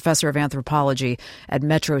 He's a professor of anthropology at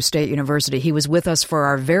Metro State University. He was with us for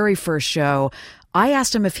our very first show. I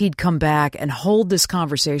asked him if he'd come back and hold this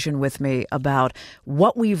conversation with me about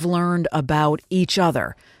what we've learned about each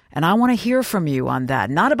other. And I want to hear from you on that,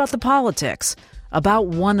 not about the politics, about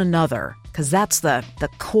one another, because that's the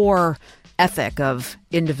core ethic of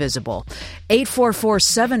Indivisible.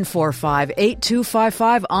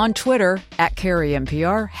 844-745-8255 on Twitter,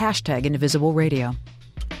 @CarrieNPR, #IndivisibleRadio.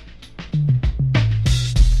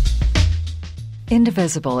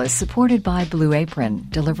 Indivisible is supported by Blue Apron,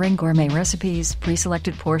 delivering gourmet recipes,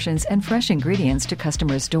 pre-selected portions, and fresh ingredients to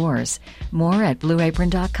customers' doors. More at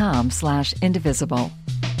blueapron.com/indivisible.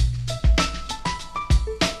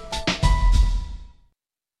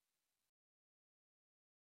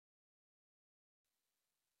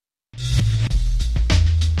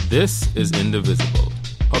 This is Indivisible,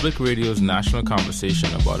 Public Radio's national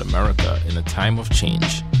conversation about America in a time of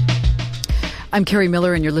change. I'm Carrie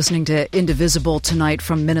Miller, and you're listening to Indivisible tonight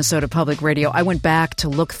from Minnesota Public Radio. I went back to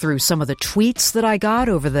look through some of the tweets that I got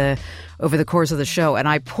over the course of the show, and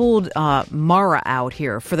I pulled Mara out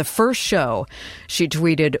here. For the first show, she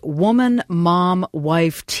tweeted, "Woman, mom,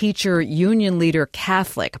 wife, teacher, union leader,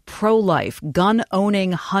 Catholic, pro-life,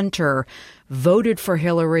 gun-owning hunter, voted for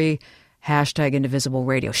Hillary, #Indivisible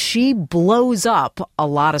Radio." She blows up a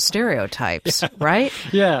lot of stereotypes, right?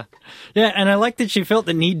 Yeah, and I like that she felt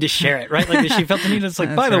the need to share it, right? Like that she felt the need. It's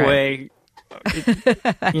like, by the way,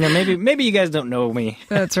 maybe you guys don't know me.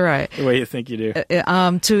 That's right. The way you think you do.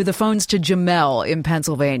 To the phones to Jamel in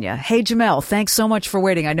Pennsylvania. Hey, Jamel, thanks so much for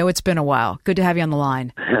waiting. I know it's been a while. Good to have you on the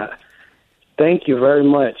line. Thank you very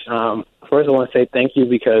much. First, I want to say thank you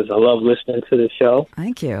because I love listening to the show.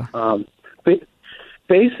 Thank you.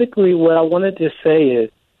 Basically, what I wanted to say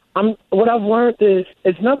is, what I've learned is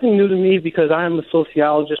it's nothing new to me because I am a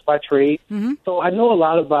sociologist by trade. Mm-hmm. So I know a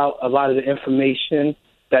lot about a lot of the information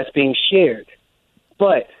that's being shared.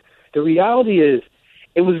 But the reality is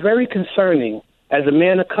it was very concerning as a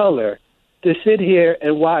man of color to sit here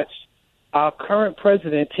and watch our current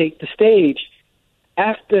president take the stage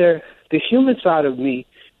after the human side of me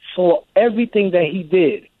saw everything that he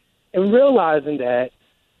did and realizing that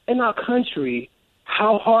in our country,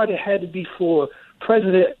 how hard it had to be for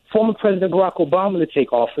former President Barack Obama to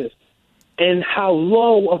take office, and how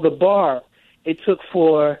low of the bar it took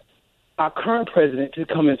for our current president to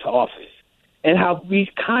come into office, and how we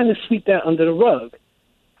kind of sweep that under the rug.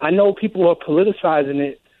 I know people are politicizing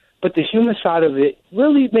it, but the human side of it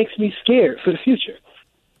really makes me scared for the future.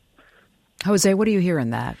 Jose, what do you hear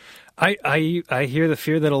in that? I hear the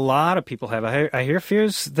fear that a lot of people have. I hear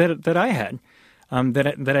fears that I had.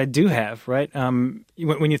 That I do have, right? When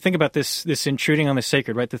you think about this intruding on the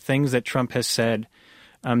sacred, right? The things that Trump has said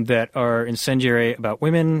that are incendiary about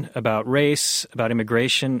women, about race, about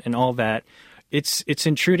immigration, and all that, it's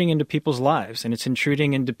intruding into people's lives, and it's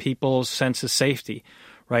intruding into people's sense of safety,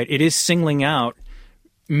 right? It is singling out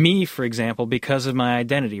me, for example, because of my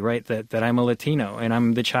identity, right? That I'm a Latino and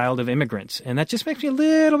I'm the child of immigrants, and that just makes me a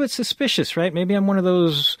little bit suspicious, right? Maybe I'm one of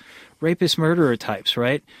those rapist murderer types,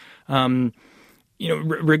 right?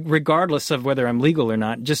 Regardless of whether I'm legal or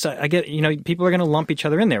not, I get, people are going to lump each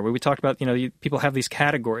other in there. Where we talked about, people have these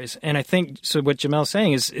categories. And I think, so what Jamel's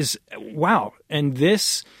saying is wow. And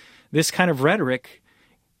this kind of rhetoric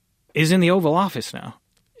is in the Oval Office now.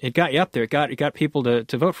 It got you up there. It got people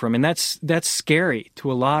to vote for him. And that's scary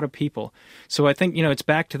to a lot of people. So I think, it's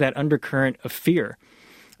back to that undercurrent of fear.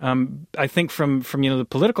 I think from the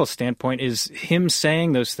political standpoint is him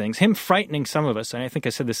saying those things, him frightening some of us, and I think I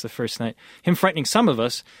said this the first night, him frightening some of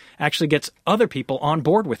us actually gets other people on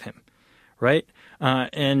board with him, right?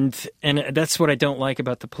 And that's what I don't like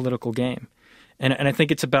about the political game. And I think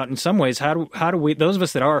it's about, in some ways, how do we, those of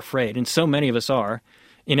us that are afraid, and so many of us are,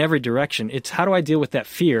 in every direction, it's how do I deal with that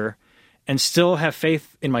fear and still have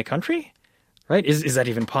faith in my country? Right? Is that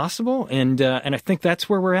even possible? And I think that's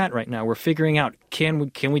where we're at right now. We're figuring out, can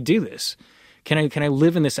we do this? Can I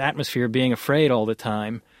live in this atmosphere of being afraid all the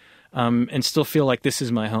time and still feel like this is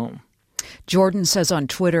my home? Jordan says on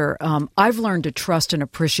Twitter, I've learned to trust and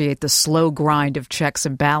appreciate the slow grind of checks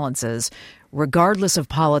and balances. Regardless of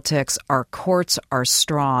politics, our courts are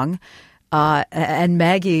strong. And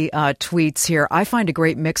Maggie tweets here, I find a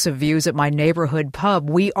great mix of views at my neighborhood pub.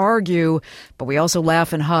 We argue, but we also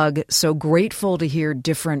laugh and hug. So grateful to hear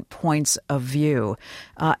different points of view.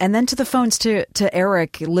 And then to the phones to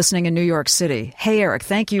Eric listening in New York City. Hey, Eric,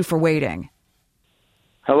 thank you for waiting.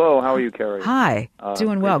 Hello, how are you, Carrie? Hi,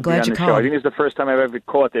 doing well. Glad you called. I think it's the first time I've ever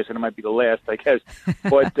caught this, and it might be the last, I guess.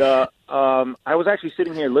 But I was actually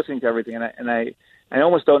sitting here listening to everything, and I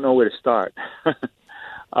almost don't know where to start.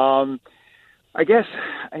 I guess,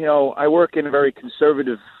 I work in a very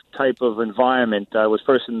conservative type of environment. I was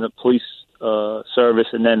first in the police service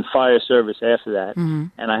and then fire service after that. Mm-hmm.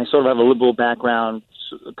 And I sort of have a liberal background,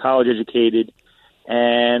 college educated.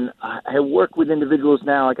 And I work with individuals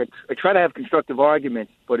now. Like I try to have constructive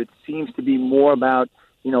arguments, but it seems to be more about,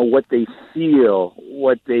 what they feel,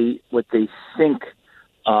 what they think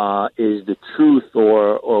is the truth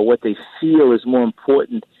or what they feel is more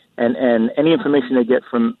important. And any information they get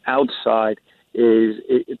from outside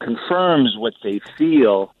it confirms what they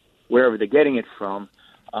feel wherever they're getting it from.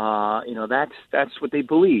 That's what they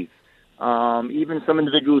believe. Even some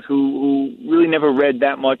individuals who really never read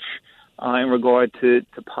that much in regard to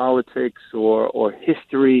politics or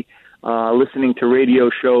history, listening to radio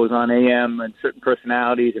shows on AM and certain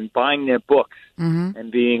personalities and buying their books mm-hmm.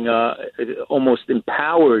 and being almost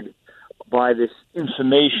empowered by this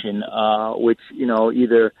information, which,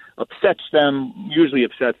 either usually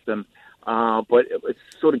upsets them, but it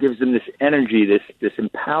sort of gives them this energy, this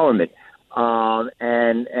empowerment,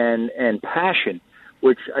 and passion,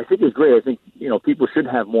 which I think is great. I think, people should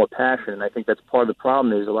have more passion, and I think that's part of the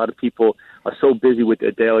problem is a lot of people are so busy with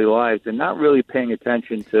their daily lives and not really paying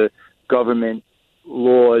attention to government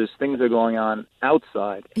laws, things that are going on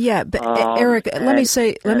outside. Yeah, but Eric, let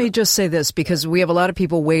me just say this, because we have a lot of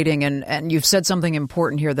people waiting, and you've said something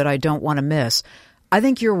important here that I don't want to miss. I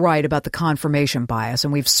think you're right about the confirmation bias,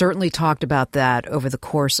 and we've certainly talked about that over the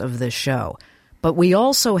course of this show. But we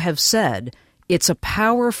also have said it's a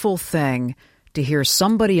powerful thing to hear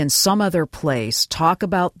somebody in some other place talk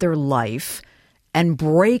about their life and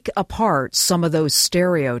break apart some of those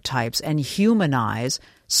stereotypes and humanize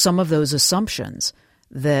some of those assumptions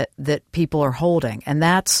that people are holding. And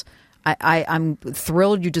that's, I'm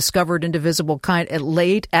thrilled you discovered Indivisible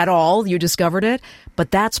late at all. You discovered it, but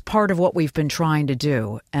that's part of what we've been trying to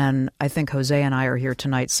do. And I think Jose and I are here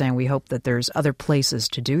tonight saying we hope that there's other places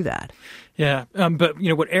to do that. Yeah, but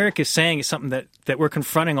what Eric is saying is something that we're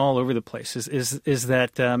confronting all over the place. Is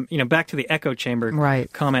that back to the echo chamber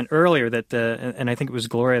comment earlier that and I think it was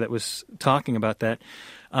Gloria that was talking about that,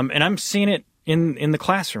 and I'm seeing it in the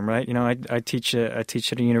classroom, right? I teach at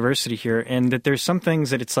a university here, and that there's some things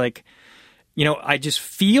that it's like, I just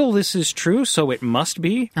feel this is true, so it must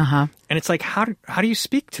be. And it's like, how do you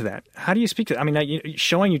speak to that? How do you speak to that? I mean,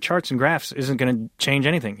 showing you charts and graphs isn't going to change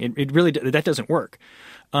anything. It really, that doesn't work.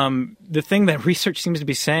 The thing that research seems to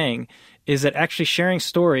be saying is that actually sharing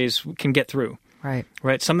stories can get through. Right.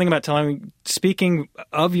 Something about speaking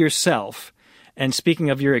of yourself and speaking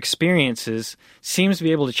of your experiences seems to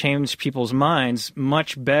be able to change people's minds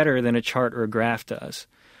much better than a chart or a graph does.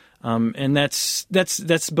 And that's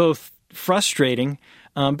both frustrating,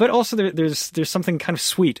 but also there's something kind of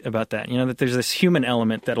sweet about that. That there's this human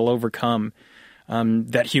element that'll overcome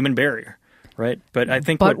that human barrier. Right. But I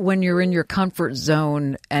think when you're in your comfort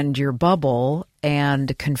zone and your bubble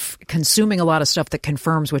and consuming a lot of stuff that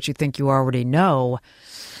confirms what you think you already know,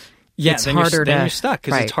 it's harder then you're stuck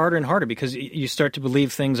because it's harder and harder because you start to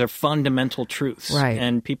believe things are fundamental truths. Right.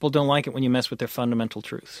 And people don't like it when you mess with their fundamental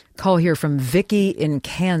truths. Call here from Vicky in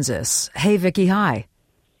Kansas. Hey, Vicky, hi.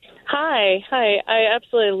 Hi. I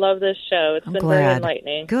absolutely love this show. It's been very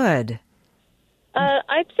enlightening. Good.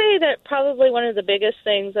 I'd say that probably one of the biggest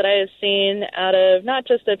things that I have seen out of not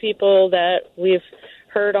just the people that we've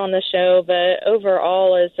heard on the show, but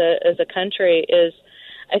overall as a country is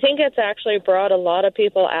I think it's actually brought a lot of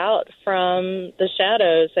people out from the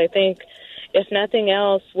shadows. I think, if nothing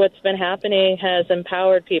else, what's been happening has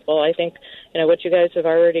empowered people. I think, what you guys have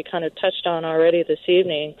already kind of touched on already this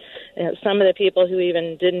evening, some of the people who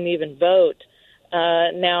didn't even vote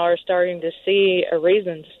now are starting to see a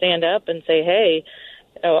reason to stand up and say, hey,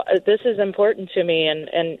 this is important to me.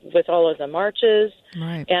 And with all of the marches,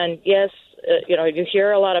 and yes, you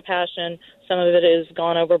hear a lot of passion. Some of it is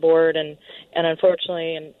gone overboard and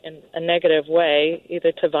unfortunately in a negative way,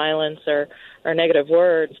 either to violence or negative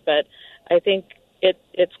words. But I think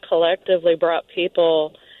it's collectively brought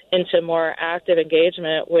people into more active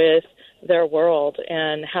engagement with their world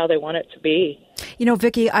and how they want it to be.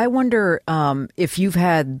 Vicki, I wonder if you've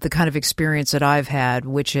had the kind of experience that I've had,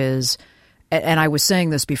 which is, and I was saying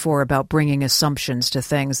this before about bringing assumptions to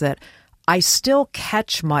things, that I still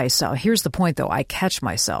catch myself. Here's the point, though. I catch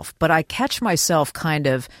myself, but I catch myself kind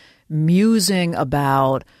of musing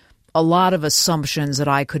about a lot of assumptions that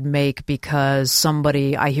I could make because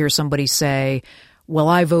I hear somebody say, well,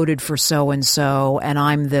 I voted for so-and-so and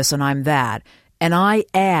I'm this and I'm that. And I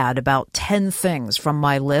add about 10 things from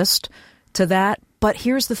my list to that. But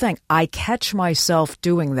here's the thing. I catch myself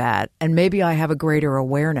doing that, and maybe I have a greater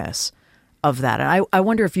awareness of that. And I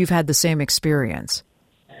wonder if you've had the same experience.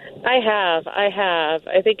 I have.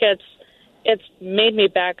 I think it's made me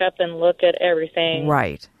back up and look at everything.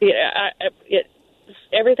 Right.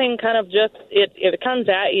 Everything kind of just it comes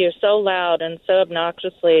at you so loud and so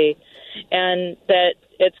obnoxiously, and that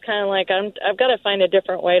it's kind of like I've got to find a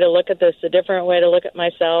different way to look at this, a different way to look at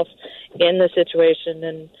myself in the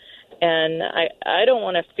situation, and I don't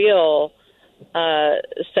want to feel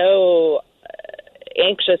so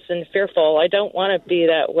anxious and fearful. I don't want to be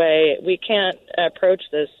that way. We can't approach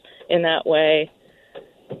this in that way.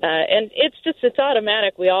 And it's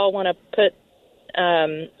automatic. We all want to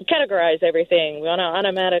categorize everything. We want to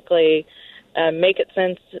automatically make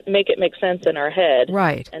it make sense in our head.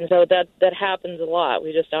 Right. And so that happens a lot.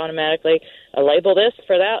 We just automatically label this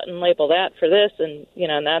for that and label that for this, and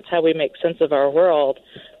and that's how we make sense of our world.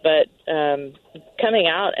 But coming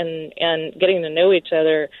out and getting to know each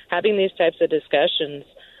other, having these types of discussions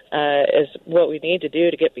is what we need to do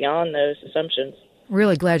to get beyond those assumptions.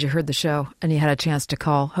 Really glad you heard the show and you had a chance to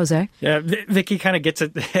call. Jose? Yeah, Vicki kind of gets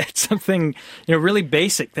at something really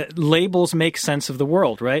basic, that labels make sense of the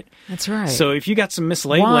world, right? That's right. So if you got some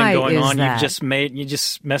mislabeling going on, you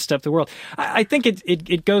just messed up the world. I think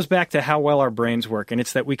it goes back to how well our brains work, and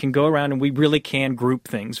it's that we can go around and we really can group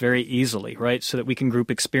things very easily, right? So that we can group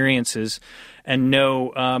experiences and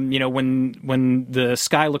know, when the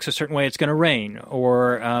sky looks a certain way, it's going to rain,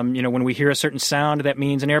 or when we hear a certain sound, that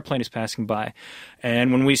means an airplane is passing by.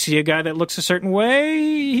 And when we see a guy that looks a certain way,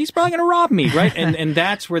 he's probably going to rob me, right? And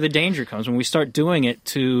that's where the danger comes, when we start doing it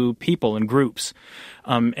to people and groups,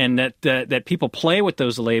 and that people play with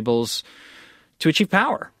those labels to achieve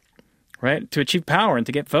power, right? To achieve power and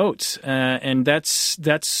to get votes, and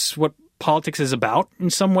that's what politics is about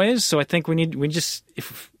in some ways. So I think we need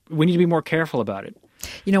to be more careful about it.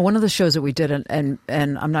 You know, one of the shows that we did, and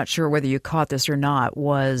I'm not sure whether you caught this or not,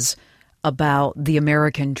 was about the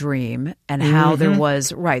American dream and how there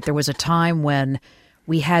was a time when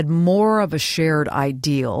we had more of a shared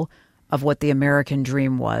ideal of what the American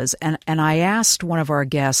dream was. And I asked one of our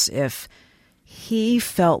guests if he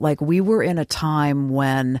felt like we were in a time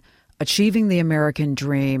when achieving the American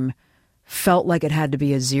dream felt like it had to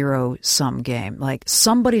be a zero-sum game. Like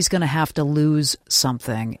somebody's going to have to lose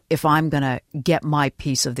something if I'm going to get my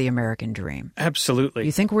piece of the American dream. Absolutely.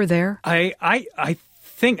 You think we're there? I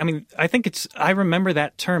remember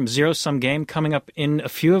that term, zero-sum game, coming up in a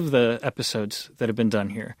few of the episodes that have been done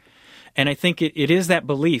here. And I think it is that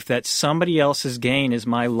belief that somebody else's gain is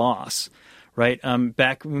my loss, right?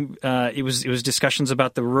 It was discussions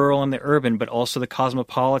about the rural and the urban, but also the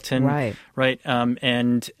cosmopolitan, right?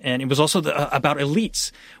 And it was also about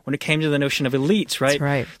elites when it came to the notion of elites, right? That's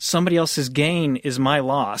right. Somebody else's gain is my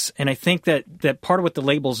loss, and I think that part of what the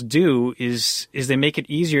labels do is they make it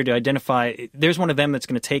easier to identify. There's one of them that's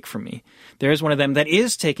going to take from me. There's one of them that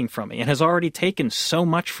is taking from me and has already taken so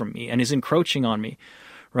much from me and is encroaching on me,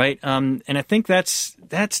 right? And I think that's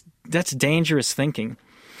dangerous thinking.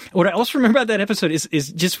 What I also remember about that episode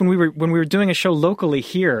is just when we were doing a show locally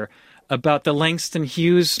here about the Langston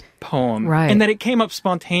Hughes poem, right? And that it came up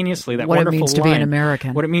spontaneously. That what wonderful it means to line, be an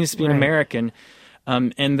American, what it means to be an American,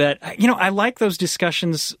 and that I like those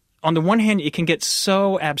discussions. On the one hand, it can get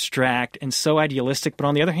so abstract and so idealistic, but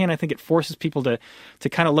on the other hand, I think it forces people to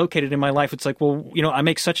kind of locate it in my life. It's like, well, I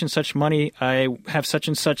make such and such money, I have such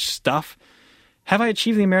and such stuff. Have I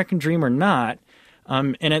achieved the American dream or not?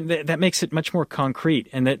 And that makes it much more concrete,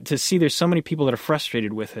 and that to see there's so many people that are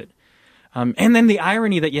frustrated with it. And then the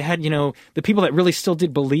irony that you had, the people that really still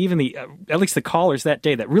did believe in at least the callers that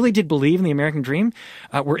day that really did believe in the American dream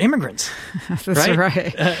were immigrants. That's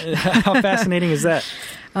right. How fascinating is that?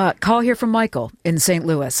 Call here from Michael in St.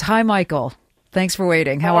 Louis. Hi, Michael. Thanks for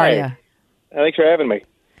waiting. How are you? Thanks for having me.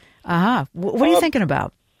 What are you thinking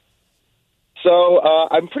about? So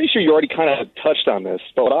I'm pretty sure you already kind of touched on this,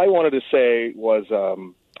 but what I wanted to say was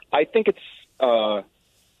I think it's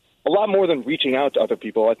a lot more than reaching out to other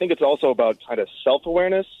people. I think it's also about kind of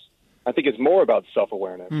self-awareness. I think it's more about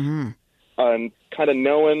self-awareness and kind of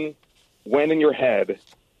knowing when in your head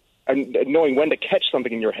and knowing when to catch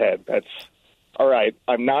something in your head. That's, all right,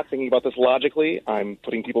 I'm not thinking about this logically. I'm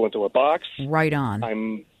putting people into a box. Right on.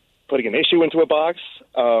 I'm putting an issue into a box.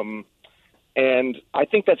 And I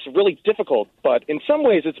think that's really difficult, but in some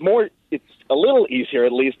ways it's a little easier,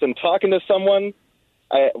 at least, than talking to someone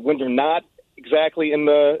when you're not exactly in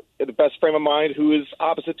the best frame of mind who is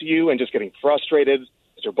opposite to you and just getting frustrated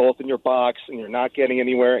because you're both in your box and you're not getting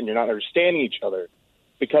anywhere and you're not understanding each other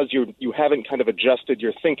because you haven't kind of adjusted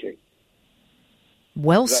your thinking.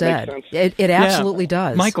 Well said. It absolutely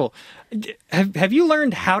does. Michael, have you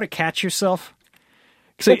learned how to catch yourself?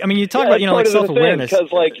 So, you talk about, like self-awareness.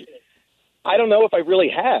 Because, I don't know if I really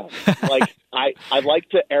have. I'd like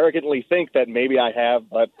to arrogantly think that maybe I have,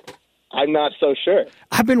 but I'm not so sure.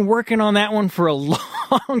 I've been working on that one for a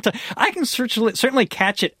long time. I can certainly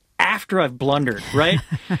catch it after I've blundered, right?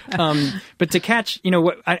 But to catch, and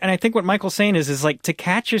I think what Michael's saying is like to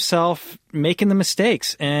catch yourself making the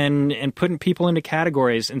mistakes and putting people into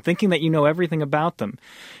categories and thinking that you know everything about them.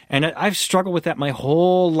 And I've struggled with that my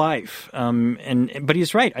whole life. But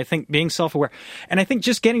he's right. I think being self-aware, and I think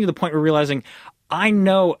just getting to the point where realizing, I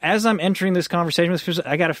know as I'm entering this conversation with this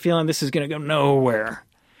person, I got a feeling this is going to go nowhere.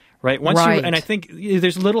 Right. And I think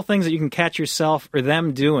there's little things that you can catch yourself or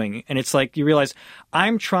them doing. And it's like you realize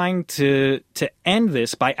I'm trying to end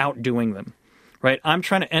this by outdoing them. Right. I'm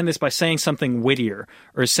trying to end this by saying something wittier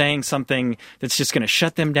or saying something that's just going to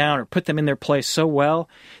shut them down or put them in their place so well.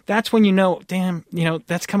 That's when damn,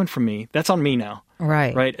 that's coming from me. That's on me now.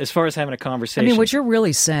 Right. Right. As far as having a conversation. What you're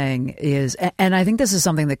really saying is, and I think this is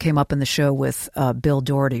something that came up in the show with Bill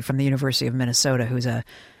Doherty from the University of Minnesota, who's a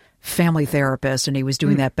family therapist, and he was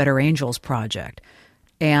doing that Better Angels project,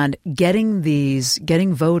 and getting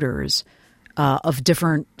voters of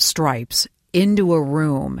different stripes into a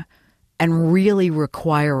room and really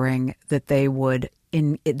requiring that they would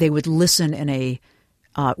listen in a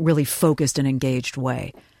really focused and engaged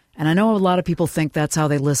way. And I know a lot of people think that's how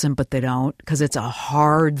they listen, but they don't, because it's a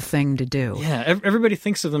hard thing to do. Yeah, everybody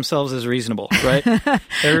thinks of themselves as reasonable, right?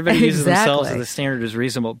 Everybody uses themselves as the standard as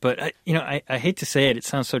reasonable. But, I hate to say it, it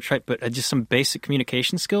sounds so trite, but just some basic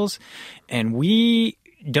communication skills, and we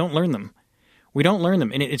don't learn them. We don't learn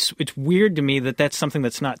them. And it's weird to me that that's something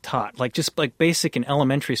that's not taught. Like just like basic in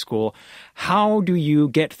elementary school, how do you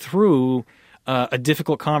get through a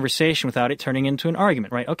difficult conversation without it turning into an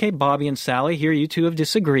argument, right? Okay, Bobby and Sally, here you two have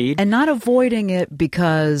disagreed. And not avoiding it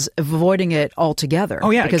altogether.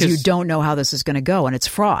 Oh, yeah. Because you don't know how this is going to go, and it's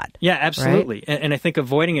fraud. Yeah, absolutely. Right? And I think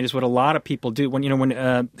avoiding it is what a lot of people do. When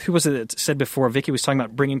who was it that said before? Vicky was talking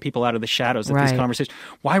about bringing people out of the shadows at these conversations.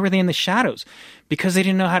 Why were they in the shadows? Because they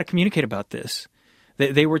didn't know how to communicate about this.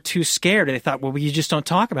 They were too scared. They thought, well, you just don't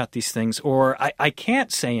talk about these things, or I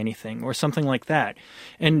can't say anything, or something like that.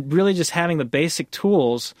 And really just having the basic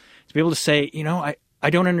tools to be able to say, I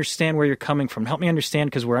don't understand where you're coming from. Help me understand,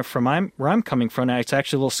 because where I'm coming from now, it's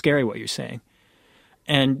actually a little scary what you're saying.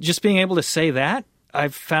 And just being able to say that,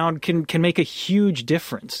 I've found can make a huge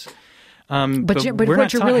difference. But what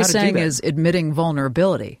you're really saying is admitting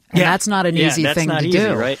vulnerability. And that's not an easy thing to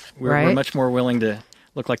do. Right? We're much more willing to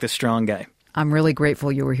look like the strong guy. I'm really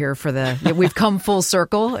grateful you were here for we've come full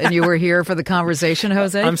circle, and you were here for the conversation,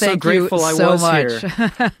 Jose. I'm so grateful I was here.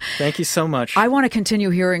 Thank you so much. I want to continue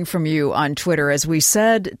hearing from you on Twitter. As we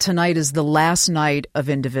said, tonight is the last night of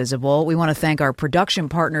Indivisible. We want to thank our production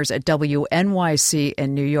partners at WNYC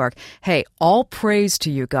in New York. Hey, all praise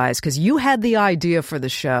to you guys, because you had the idea for the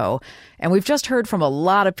show. And we've just heard from a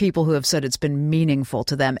lot of people who have said it's been meaningful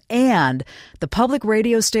to them. And the public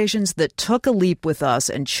radio stations that took a leap with us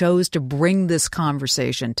and chose to bring this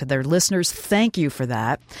conversation to their listeners, thank you for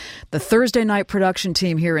that. The Thursday night production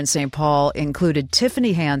team here in St. Paul included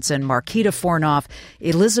Tiffany Hansen, Marquita Fornoff,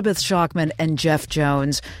 Elizabeth Schockman, and Jeff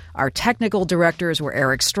Jones. Our technical directors were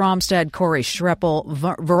Eric Stromstad, Corey Schreppel,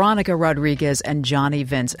 Veronica Rodriguez, and Johnny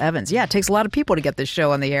Vince Evans. Yeah, it takes a lot of people to get this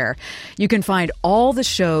show on the air. You can find all the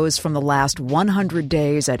shows from the last 100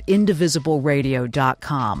 days at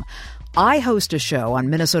indivisibleradio.com. I host a show on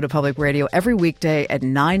Minnesota Public Radio every weekday at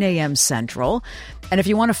 9 a.m. Central. And if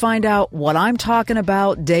you want to find out what I'm talking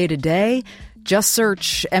about day to day, just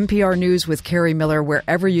search NPR News with Carrie Miller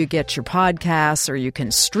wherever you get your podcasts, or you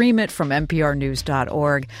can stream it from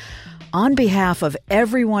nprnews.org. On behalf of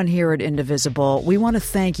everyone here at Indivisible, we want to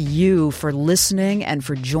thank you for listening and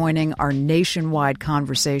for joining our nationwide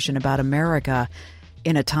conversation about America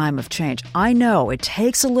in a time of change. I know it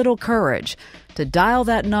takes a little courage to dial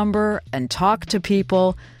that number and talk to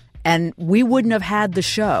people, and we wouldn't have had the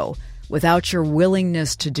show without your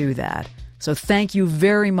willingness to do that. So thank you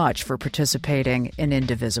very much for participating in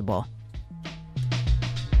Indivisible.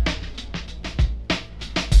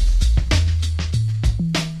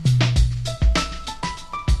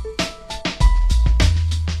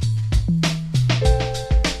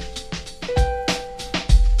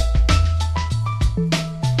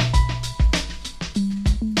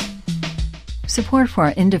 Support for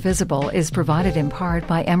Indivisible is provided in part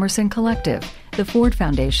by Emerson Collective, the Ford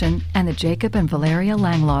Foundation, and the Jacob and Valeria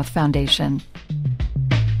Langloth Foundation.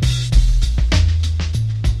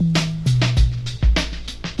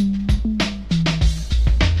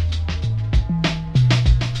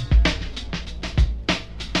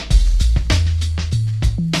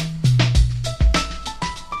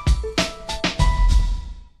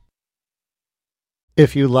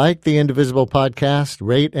 If you like the Indivisible podcast,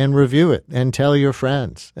 rate and review it and tell your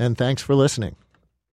friends. And thanks for listening.